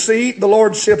length of the seat, the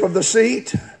lordship of the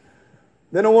seat.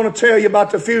 Then I want to tell you about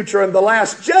the future and the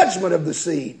last judgment of the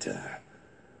seat.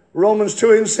 Romans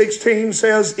 2:16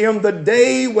 says, in the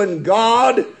day when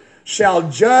God shall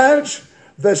judge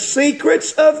the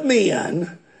secrets of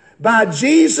men by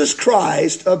Jesus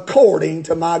Christ according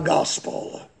to my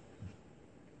gospel.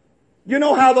 You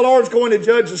know how the Lord's going to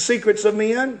judge the secrets of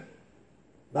men?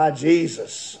 By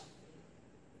Jesus.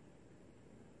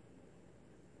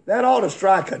 That ought to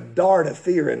strike a dart of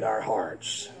fear into our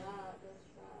hearts.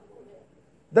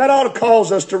 That ought to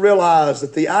cause us to realize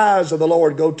that the eyes of the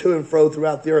Lord go to and fro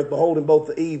throughout the earth, beholding both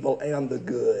the evil and the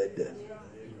good.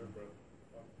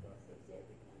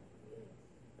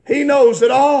 He knows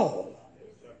it all.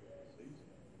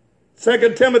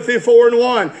 2 Timothy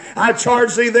 4:1, I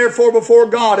charge thee therefore before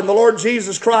God and the Lord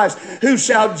Jesus Christ, who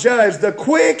shall judge the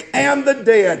quick and the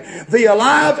dead, the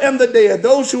alive and the dead,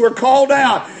 those who are called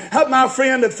out, my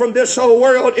friend, from this whole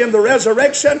world in the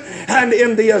resurrection and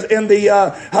in the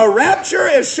rapture,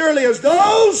 as surely as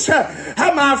those,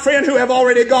 my friend, who have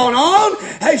already gone on,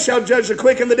 he shall judge the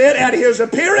quick and the dead at His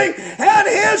appearing and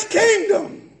His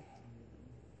kingdom.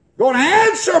 Going to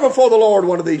answer before the Lord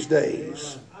one of these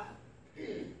days.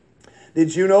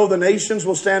 Did you know the nations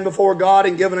will stand before God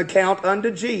and give an account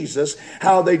unto Jesus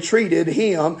how they treated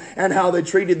Him and how they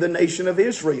treated the nation of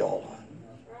Israel?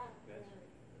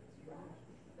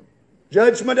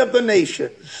 Judgment of the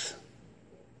nations.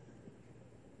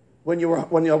 When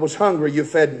I was hungry, you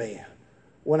fed me.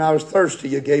 When I was thirsty,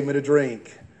 you gave me to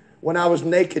drink. When I was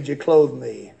naked, you clothed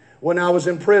me. When I was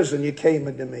in prison, you came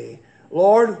unto me.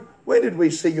 Lord, when did we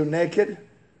see you naked?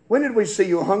 When did we see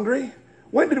you hungry?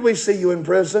 When did we see you in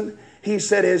prison? He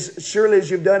said, as surely as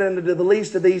you've done it unto the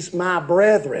least of these my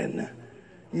brethren,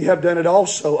 you have done it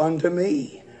also unto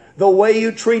me. The way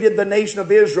you treated the nation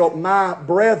of Israel, my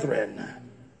brethren,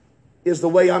 is the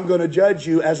way I'm going to judge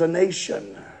you as a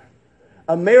nation.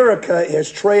 America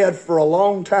has tread for a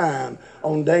long time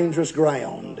on dangerous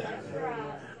ground.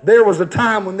 There was a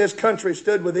time when this country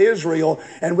stood with Israel,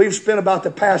 and we've spent about the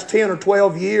past 10 or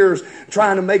 12 years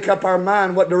trying to make up our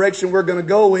mind what direction we're going to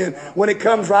go in. When it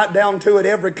comes right down to it,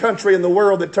 every country in the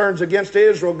world that turns against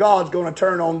Israel, God's going to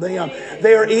turn on them.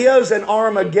 There is an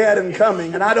Armageddon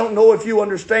coming, and I don't know if you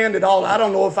understand it all. I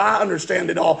don't know if I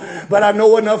understand it all, but I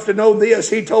know enough to know this.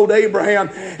 He told Abraham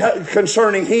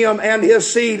concerning him and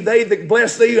his seed, they that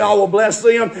bless thee, I will bless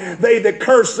them. They that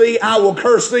curse thee, I will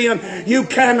curse them. You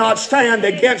cannot stand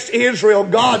against Israel,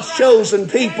 God's chosen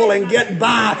people, and get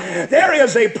by. There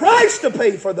is a price to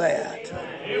pay for that.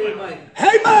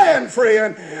 Amen,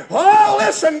 friend. Oh,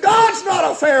 listen, God's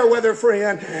not a fair weather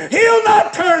friend. He'll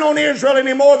not turn on Israel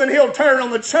any more than He'll turn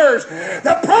on the church.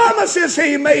 The promises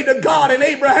He made to God and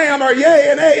Abraham are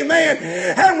yea and amen.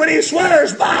 And when He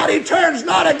swears by it, He turns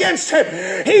not against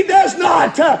it. He does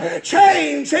not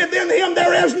change. In Him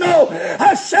there is no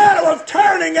shadow of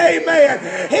turning,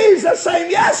 amen. He's the same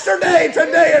yesterday,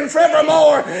 today, and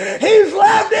forevermore. He's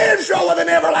loved Israel with an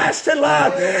everlasting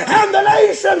love. And the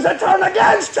nations that turn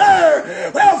against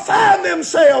her will find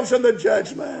themselves in the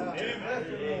judgment.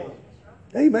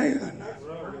 Amen.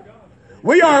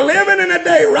 We are living in a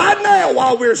day right now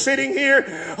while we're sitting here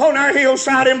on our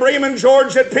hillside in Bremen,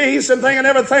 Georgia at peace and thinking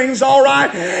everything's all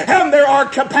right. And there are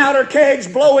powder kegs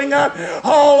blowing up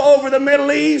all over the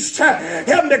Middle East.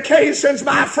 Indications,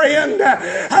 my friend,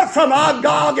 from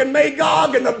Agog and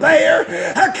Magog and the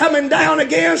bear are coming down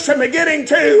against and beginning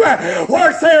to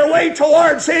work their way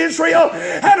towards Israel.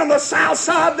 And on the south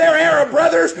side, their Arab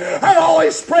brothers are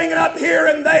always springing up here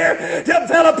and there,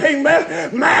 developing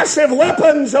massive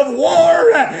weapons of war.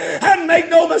 And make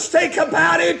no mistake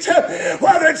about it,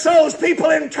 whether it's those people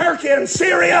in Turkey and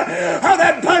Syria or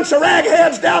that bunch of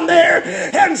ragheads down there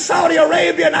in Saudi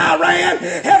Arabia and Iran,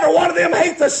 every one of them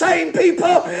hate the same people,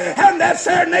 and that's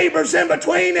their neighbors in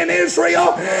between in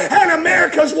Israel, and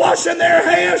America's washing their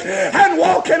hands and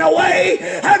walking away,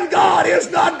 and God is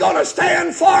not going to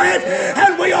stand for it,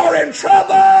 and we are in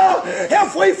trouble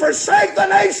if we forsake the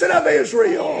nation of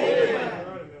Israel.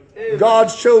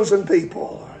 God's chosen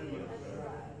people.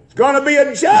 It's going to be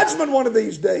a judgment one of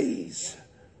these days.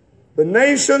 The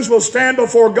nations will stand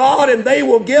before God and they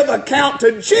will give account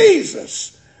to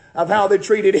Jesus of how they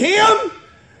treated Him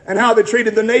and how they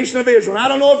treated the nation of Israel. And I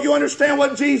don't know if you understand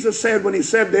what Jesus said when He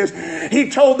said this.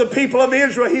 He told the people of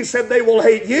Israel, He said, they will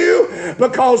hate you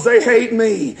because they hate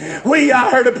me. I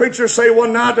heard a preacher say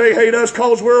one night, they hate us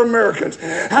because we're Americans.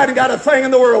 I ain't got a thing in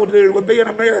the world to do with being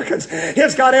Americans.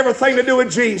 It's got everything to do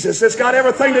with Jesus. It's got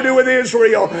everything to do with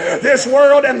Israel. This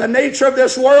world and the nature of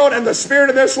this world and the spirit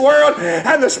of this world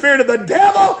and the spirit of the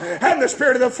devil and the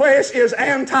spirit of the flesh is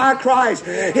antichrist.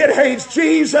 It hates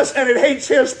Jesus and it hates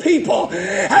His people.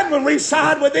 And when we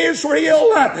side with Israel,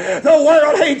 the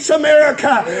world hates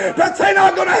America. But they're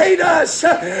not going to hate us.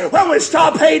 When we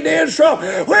stop hating Israel,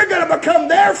 we're going to become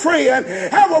their friend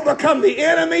and we'll become the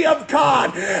enemy of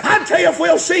God. I tell you, if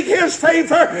we'll seek His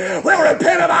favor, we'll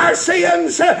repent of our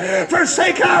sins,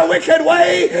 forsake our wicked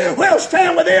way, we'll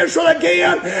stand with Israel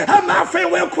again, and my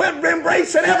friend, we'll quit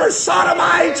embracing every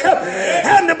sodomite,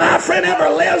 and my friend, every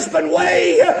lesbian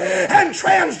way, and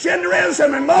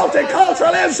transgenderism and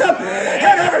multiculturalism,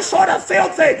 and every sort of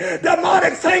filthy,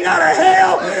 demonic thing out of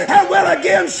hell, and we'll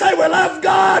again say we love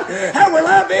God, and we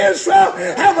love Israel,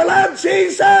 and we love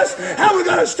Jesus, and we're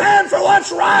going to stand for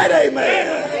what's right,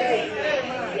 amen.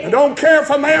 I don't care if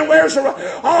a man wears a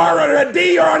R or a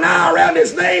D or an I around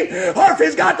his name, or if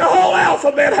he's got the whole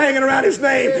alphabet hanging around his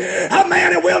name. A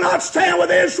man who will not stand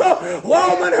with Israel,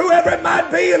 woman, whoever it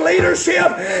might be in leadership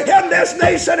in this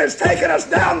nation, is taking us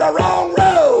down the wrong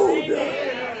road.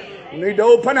 We need to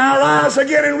open our eyes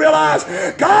again and realize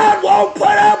God won't put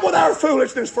up with our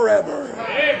foolishness forever.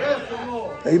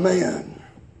 Amen.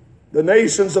 The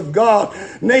nations of God,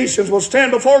 nations will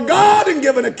stand before God and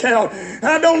give an account. And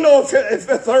I don't know if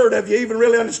a third of you even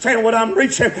really understand what I'm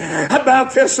preaching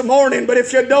about this morning, but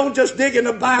if you don't, just dig in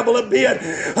the Bible a bit.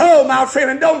 Oh, my friend,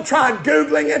 and don't try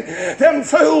Googling it. Them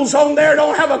fools on there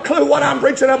don't have a clue what I'm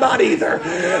preaching about either.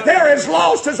 They're as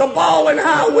lost as a ball in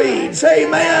high weeds.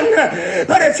 Amen.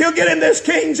 But if you get in this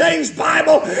King James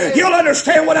Bible, you'll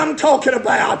understand what I'm talking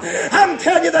about. I'm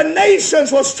telling you, the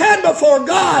nations will stand before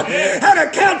God and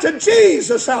account to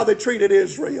Jesus how they treated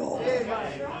Israel.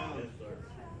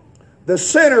 The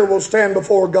sinner will stand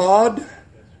before God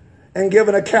and give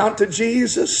an account to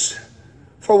Jesus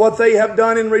for what they have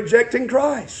done in rejecting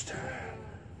Christ.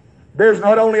 There's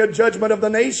not only a judgment of the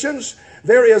nations,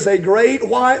 there is a great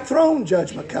white throne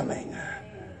judgment coming.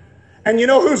 And you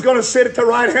know who's going to sit at the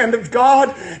right hand of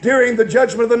God during the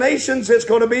judgment of the nations? It's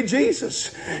going to be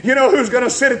Jesus. You know who's going to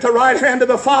sit at the right hand of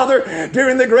the Father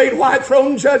during the great white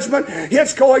throne judgment?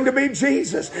 It's going to be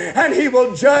Jesus. And He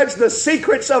will judge the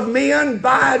secrets of men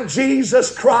by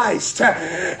Jesus Christ.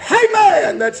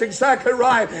 Amen. That's exactly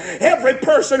right. Every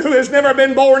person who has never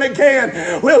been born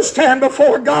again will stand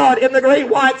before God in the great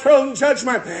white throne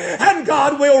judgment. And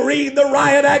God will read the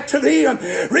riot act to them,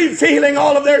 revealing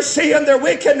all of their sin, their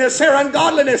wickedness, their their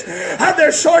ungodliness,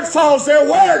 their shortfalls, their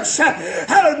works,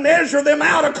 how to measure them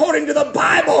out according to the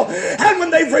Bible. And when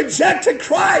they've rejected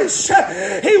Christ,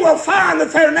 He will find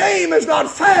that their name is not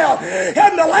found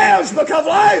in the Lamb's Book of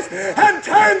Life, and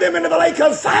turn them into the lake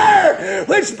of fire,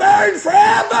 which burns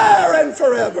forever and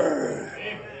forever.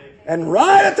 And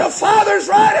right at the Father's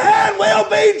right hand will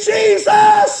be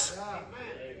Jesus.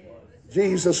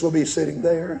 Jesus will be sitting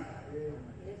there.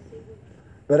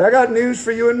 But I got news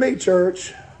for you and me,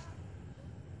 church.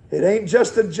 It ain't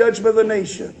just the judgment of the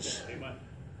nations.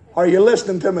 Are you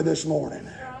listening to me this morning?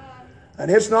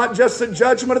 And it's not just the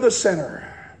judgment of the sinner.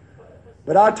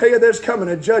 But I tell you, there's coming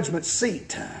a judgment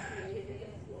seat.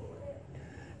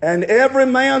 And every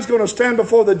man's going to stand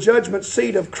before the judgment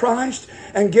seat of Christ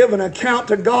and give an account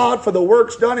to God for the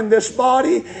works done in this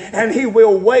body. And He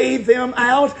will weigh them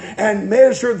out and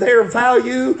measure their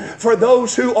value for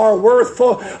those who are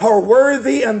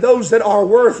worthy and those that are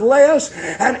worth less.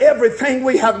 And everything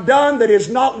we have done that is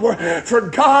not for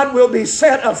God will be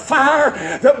set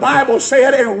afire, the Bible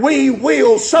said, and we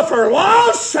will suffer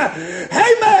loss.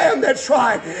 Amen. That's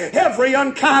right. Every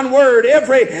unkind word,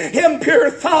 every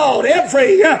impure thought,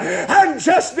 every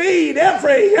unjust deed,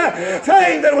 every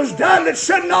thing that was done that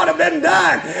should not have been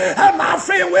done, and my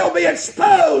friend, will be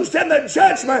exposed in the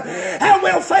judgment and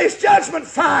will face judgment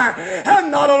fire.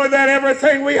 And not only that,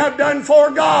 everything we have done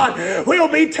for God will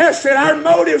be tested. Our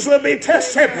motives will be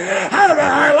tested.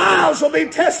 Our lives will be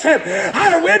tested.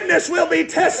 Our witness will be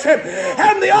tested.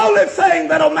 And the only thing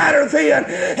that'll matter then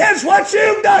is what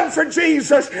you've done for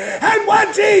Jesus and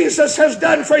what Jesus has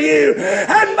done for you.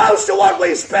 And most of what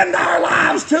we spend our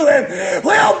lives to Him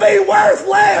will be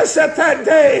worthless at that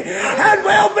day, and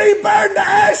will be burned to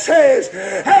ashes,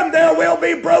 and there will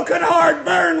be broken heart,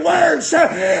 burned words,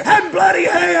 and bloody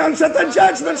hands at the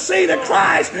judgment seat of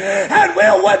Christ. And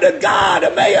we'll wonder to God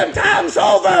 1,000,000 times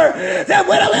over that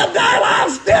we'd have lived our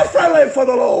lives differently for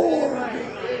the Lord.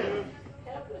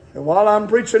 And while I'm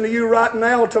preaching to you right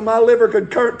now till my liver could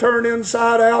turn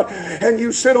inside out, and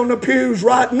you sit on the pews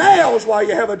right now, is why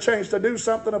you have a chance to do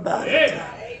something about it.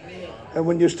 And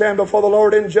when you stand before the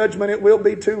Lord in judgment, it will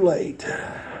be too late.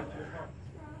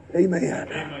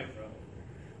 Amen.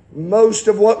 Most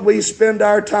of what we spend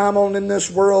our time on in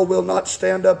this world will not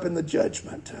stand up in the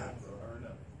judgment.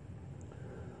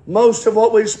 Most of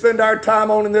what we spend our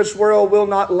time on in this world will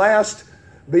not last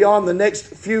beyond the next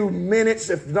few minutes,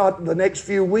 if not the next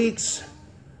few weeks.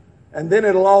 And then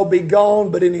it'll all be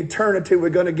gone. But in eternity, we're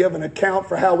going to give an account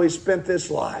for how we spent this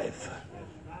life.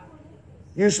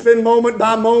 You spend moment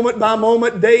by moment by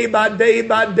moment, day by day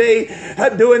by day,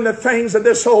 doing the things of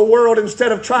this whole world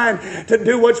instead of trying to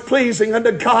do what's pleasing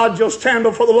unto God. You'll stand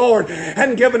before the Lord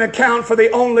and give an account for the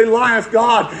only life,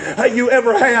 God, you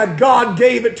ever had. God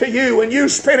gave it to you, and you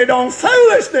spent it on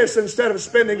foolishness instead of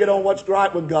spending it on what's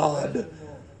right with God.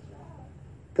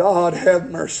 God have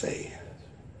mercy.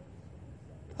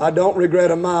 I don't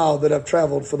regret a mile that I've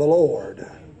traveled for the Lord.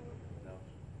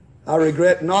 I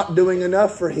regret not doing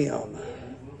enough for Him.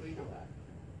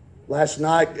 Last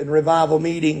night in revival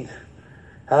meeting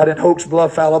out in Oaks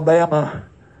Bluff, Alabama,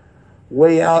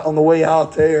 way out on the way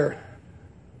out there,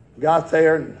 got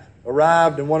there and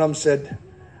arrived, and one of them said,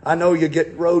 "I know you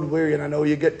get road weary and I know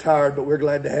you get tired, but we're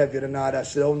glad to have you tonight." I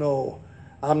said, "Oh no,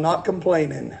 I'm not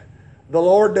complaining. The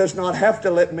Lord does not have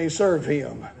to let me serve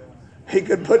Him. He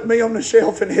could put me on the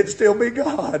shelf and it'd still be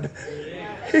God.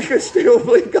 He could still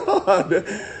be God.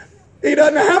 He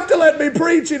doesn't have to let me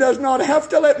preach. He does not have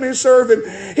to let me serve Him.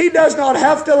 He does not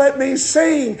have to let me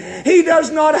sing. He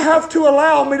does not have to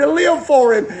allow me to live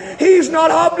for Him. He's not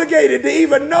obligated to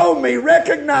even know me,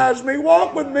 recognize me,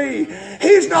 walk with me.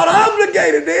 He's not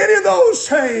obligated to any of those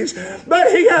things,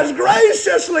 but He has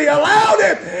graciously allowed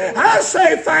it. I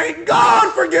say thank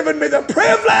God for giving me the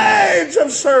privilege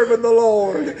of serving the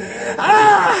Lord.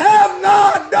 I have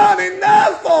not done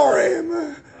enough for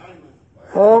Him.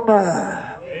 Oh my.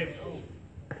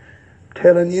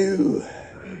 Telling you,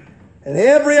 and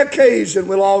every occasion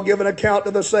we'll all give an account to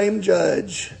the same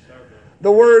judge.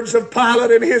 The words of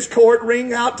Pilate in his court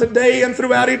ring out today and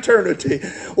throughout eternity.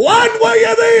 What were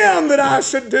you then that I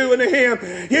should do unto Him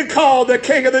you called the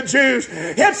King of the Jews?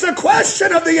 It's a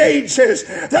question of the ages,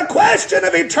 the question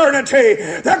of eternity,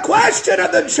 the question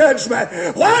of the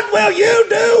judgment. What will you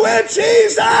do with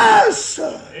Jesus?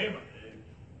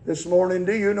 This morning,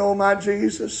 do you know my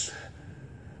Jesus?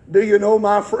 Do you know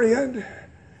my friend?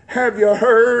 Have you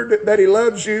heard that He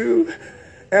loves you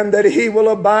and that He will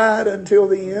abide until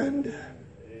the end?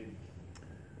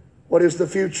 What is the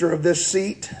future of this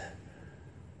seat?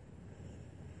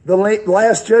 The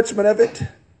last judgment of it,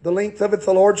 the length of it,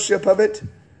 the lordship of it,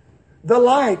 the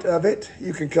light of it.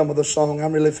 You can come with a song.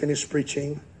 I'm really finished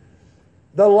preaching.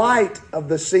 the light of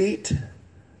the seat.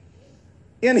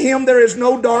 In him there is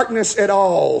no darkness at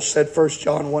all, said 1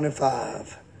 John 1 and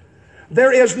 5.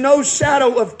 There is no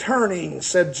shadow of turning,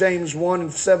 said James 1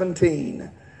 and 17.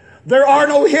 There are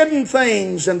no hidden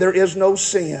things and there is no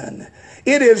sin.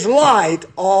 It is light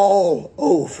all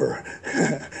over.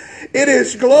 It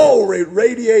is glory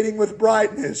radiating with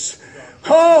brightness.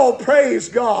 Oh, praise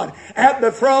God. At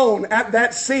the throne, at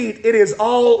that seat, it is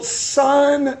all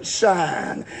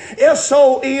sunshine.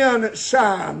 S-O-N,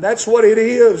 shine. That's what it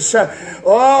is.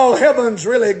 Oh, heaven's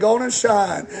really gonna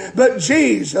shine. But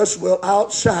Jesus will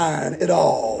outshine it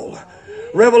all.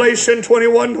 Revelation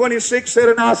 21:26 said,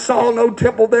 and I saw no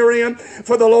temple therein,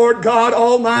 for the Lord God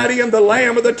Almighty and the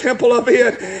Lamb of the temple of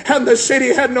it. And the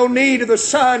city had no need of the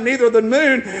sun, neither of the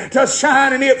moon to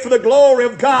shine in it, for the glory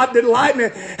of God did lighten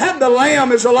it. And the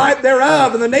Lamb is the light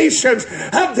thereof, and the nations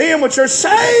of them which are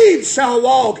saved shall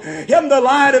walk in the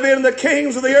light of it, and the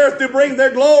kings of the earth do bring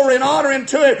their glory and honor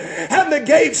into it. And the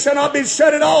gates shall not be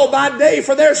shut at all by day,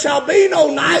 for there shall be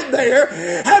no night there.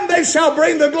 And they shall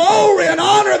bring the glory and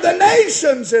honor of the nations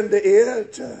into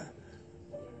it.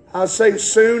 I say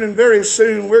soon, and very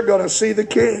soon we're going to see the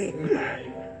King.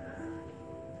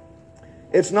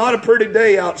 It's not a pretty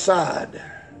day outside.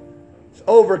 It's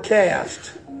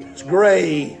overcast. It's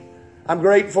gray. I'm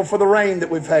grateful for the rain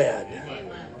that we've had.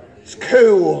 It's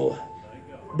cool,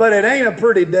 but it ain't a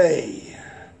pretty day.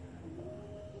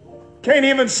 Can't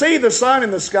even see the sun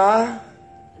in the sky.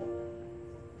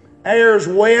 Air's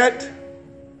wet.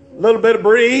 A little bit of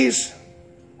breeze.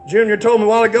 Junior told me a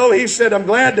while ago, he said, I'm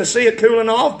glad to see it cooling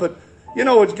off, but you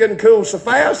know it's getting cool so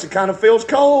fast it kind of feels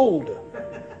cold.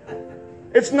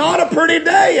 It's not a pretty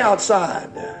day outside.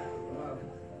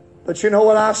 But you know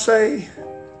what I say?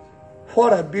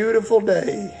 What a beautiful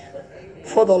day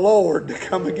for the Lord to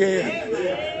come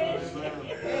again.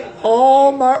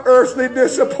 All my earthly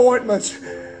disappointments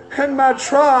and my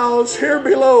trials here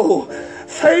below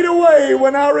fade away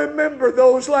when I remember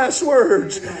those last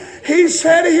words. He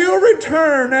said he'll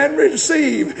return and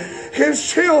receive his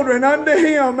children unto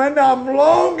him, and I'm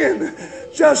longing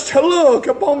just to look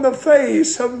upon the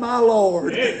face of my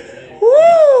Lord.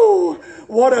 Woo!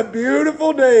 What a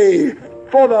beautiful day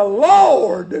for the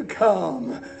Lord to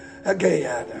come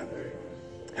again.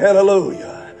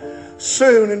 Hallelujah.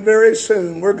 Soon and very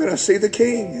soon we're going to see the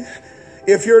King.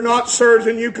 If you're not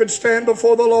certain you could stand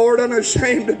before the Lord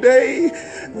unashamed today,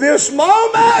 this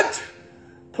moment,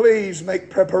 please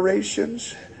make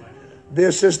preparations.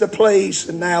 This is the place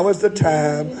and now is the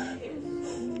time.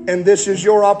 And this is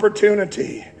your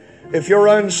opportunity. If you're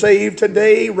unsaved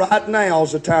today, right now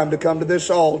is the time to come to this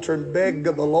altar and beg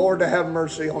of the Lord to have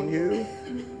mercy on you.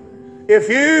 If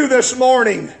you this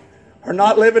morning are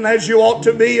not living as you ought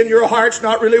to be and your heart's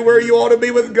not really where you ought to be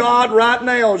with God, right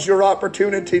now is your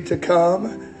opportunity to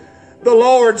come. The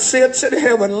Lord sits in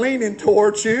heaven leaning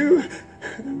towards you.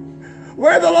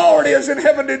 Where the Lord is in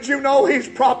heaven, did you know He's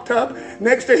propped up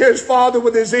next to His Father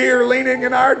with His ear leaning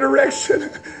in our direction?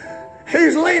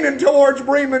 He's leaning towards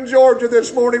Bremen, Georgia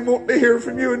this morning, wanting to hear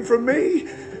from you and from me.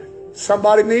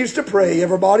 Somebody needs to pray.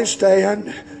 Everybody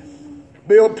stand.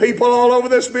 People all over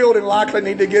this building likely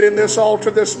need to get in this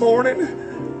altar this morning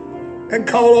and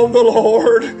call on the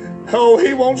Lord. Oh,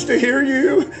 He wants to hear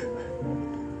you.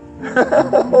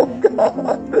 Oh,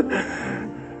 God.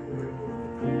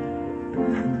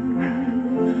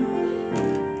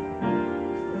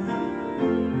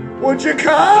 Would you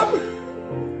come?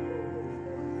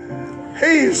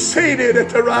 He's seated at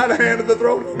the right hand of the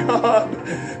throne of God.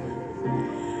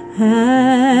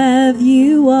 Have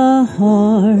you a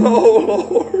heart, oh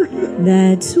Lord,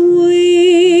 that's weary?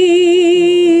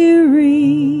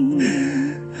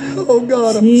 Oh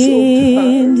God, I'm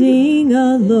tending so tired.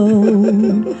 A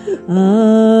load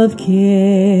of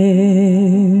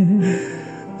care.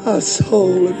 My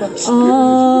soul and my spirit.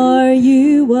 Are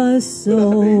you a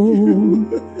soul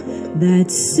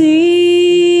that's seeking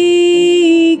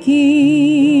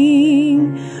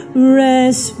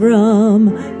rest from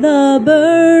the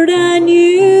burden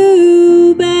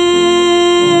you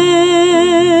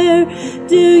bear?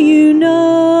 Do you know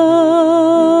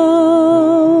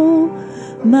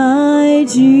my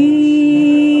Jesus?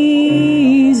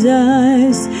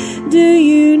 Do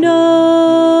you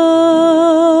know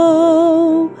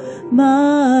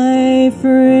my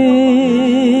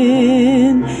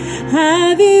friend?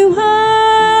 Have you heard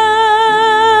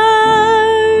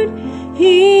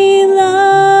He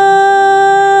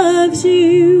loves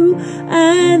you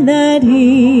and that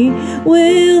He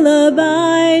will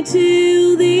abide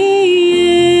till the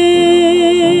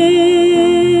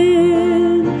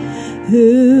end?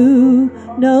 Who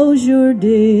knows your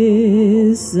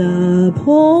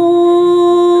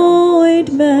disappointment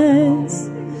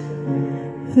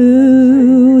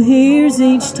who hears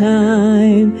each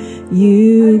time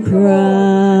you cry,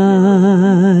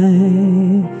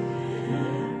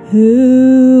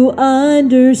 who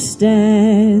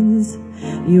understands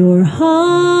your heartaches,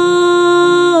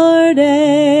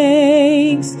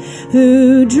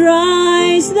 who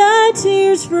dries the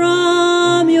tears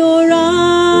from your eyes.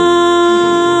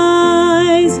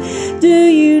 Do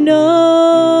you know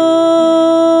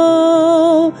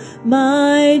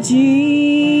my Jesus?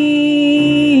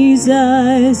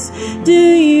 Do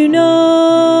you know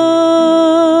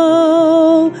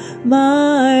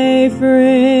my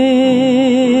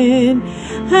friend?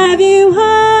 Have you heard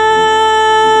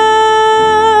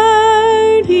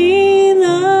He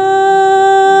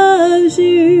loves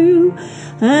you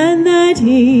and that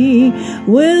He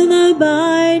will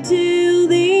abide till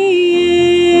the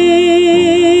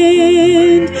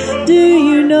end? Do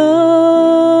you know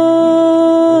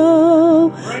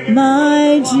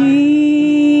my Jesus?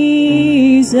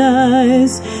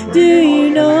 Do you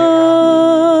know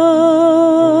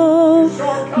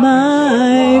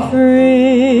my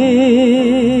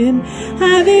friend?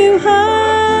 Have you heard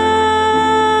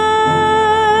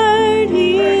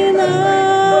He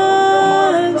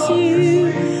loves you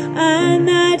and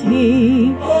that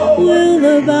He will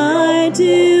abide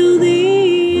till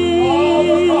the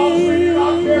end?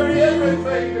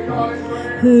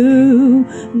 Who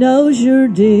knows your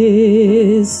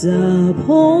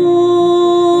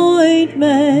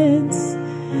disappointments?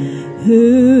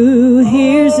 Who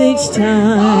hears each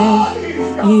time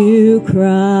you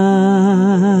cry?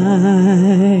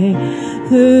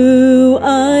 Who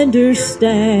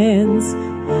understands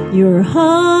your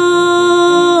heartaches?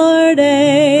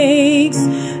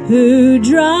 Who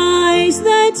dries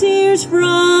the tears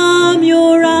from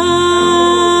your eyes?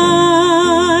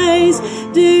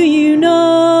 Do you know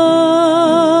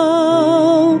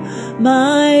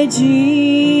my Jesus?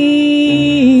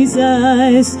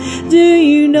 Do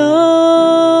you know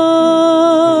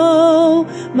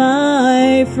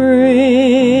my friend?